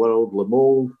around the world, Le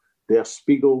Monde, Der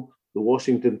Spiegel, the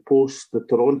Washington Post, the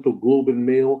Toronto Globe and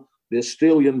Mail, the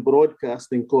Australian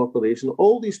Broadcasting Corporation.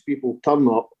 All these people turn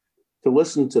up to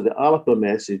listen to the Alapa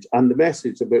message and the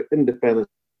message about independence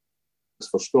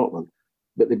for Scotland.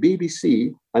 But the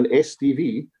BBC and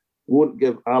STV won't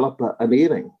give Alapa an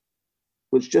airing,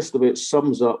 which just about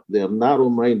sums up their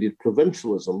narrow-minded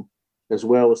provincialism as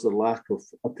well as the lack of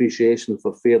appreciation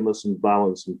for fairness and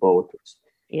balance in politics.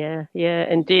 Yeah,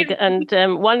 indeed. And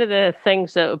one of the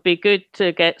things that would be good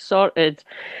to get sorted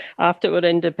after we're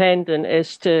independent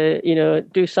is to,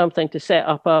 do something to set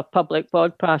up a public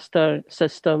broadcaster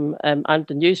system and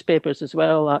the newspapers as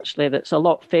well, actually, that's a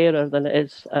lot fairer than it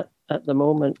is at the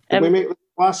moment. Can we make the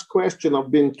last question?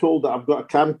 I've been told that I've got a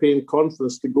campaign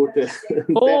conference to go to.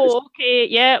 Oh, okay.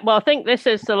 Yeah, well, I think this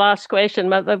is the last question.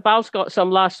 Val's got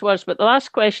some last words, but the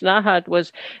last question I had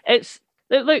was,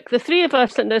 look, the three of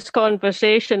us in this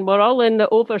conversation, we're all in the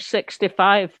over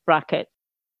 65 bracket.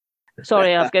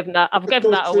 Sorry, I've given that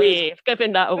away. I've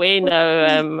given that away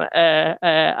now,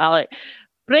 Alec.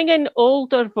 Bringing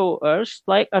older voters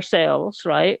like ourselves,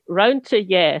 right, round to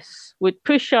yes would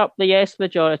push up the yes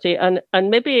majority and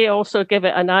maybe also give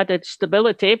it an added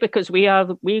stability because we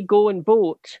go and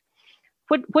vote.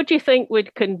 What do you think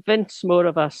would convince more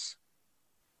of us?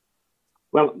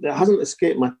 Well, it hasn't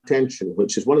escaped my attention,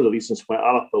 which is one of the reasons why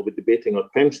Alapa will be debating our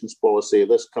pensions policy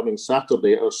this coming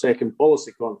Saturday at our second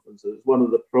policy conference. It's one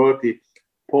of the priority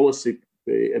policy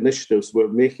initiatives we're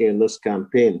making in this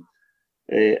campaign.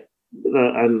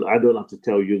 And I don't have to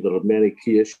tell you there are many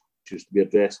key issues to be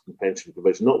addressed in pension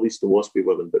provision, not least the WASPI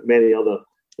women, but many other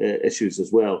issues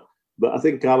as well. But I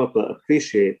think Alapa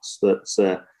appreciates that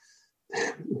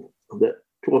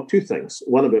two things.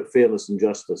 One, about fairness and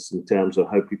justice in terms of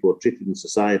how people are treated in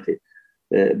society.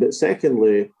 But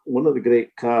secondly, one of the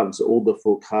great cards that older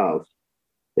folk have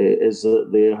is that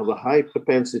they have a high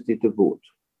propensity to vote.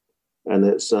 And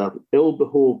it's ill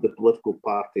behold the political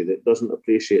party that doesn't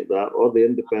appreciate that, or the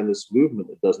independence movement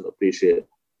that doesn't appreciate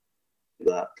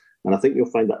that. And I think you'll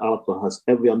find that Alapa has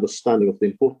every understanding of the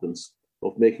importance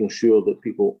of making sure that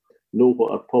people know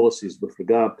what our policies with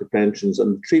regard to pensions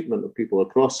and the treatment of people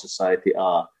across society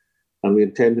are. And we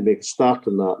intend to make a start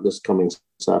on that this coming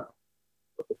Saturday.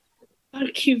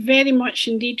 Thank you very much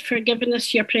indeed for giving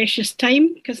us your precious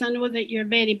time, because I know that you're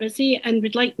very busy, and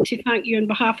we'd like to thank you on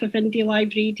behalf of Indie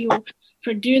Live Radio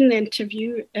for doing the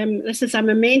interview. This is a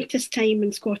momentous time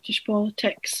in Scottish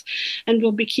politics, and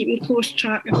we'll be keeping close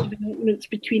track of developments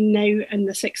between now and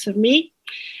the 6th of May.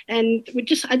 And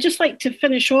I'd just like to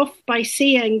finish off by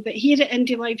saying that here at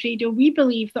Indie Live Radio, we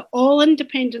believe that all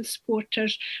independent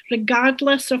supporters,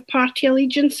 regardless of party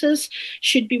allegiances,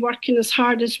 should be working as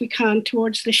hard as we can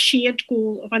towards the shared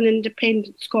goal of an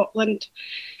independent Scotland.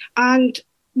 And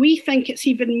we think it's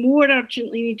even more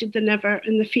urgently needed than ever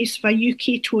in the face of a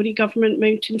UK Tory government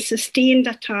mounting sustained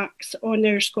attacks on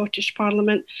our Scottish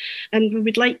Parliament. And we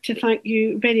would like to thank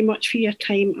you very much for your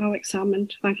time, Alex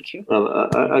Salmond. Thank you. Well,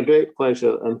 a great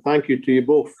pleasure, and thank you to you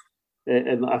both.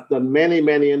 And I've done many,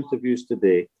 many interviews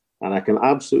today, and I can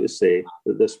absolutely say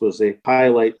that this was a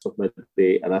highlight of my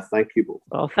day, and I thank you both.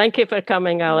 Well, thank you for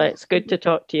coming, Alex. Good to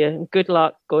talk to you, and good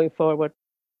luck going forward.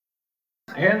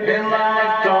 Indie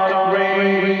Live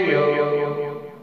Radio.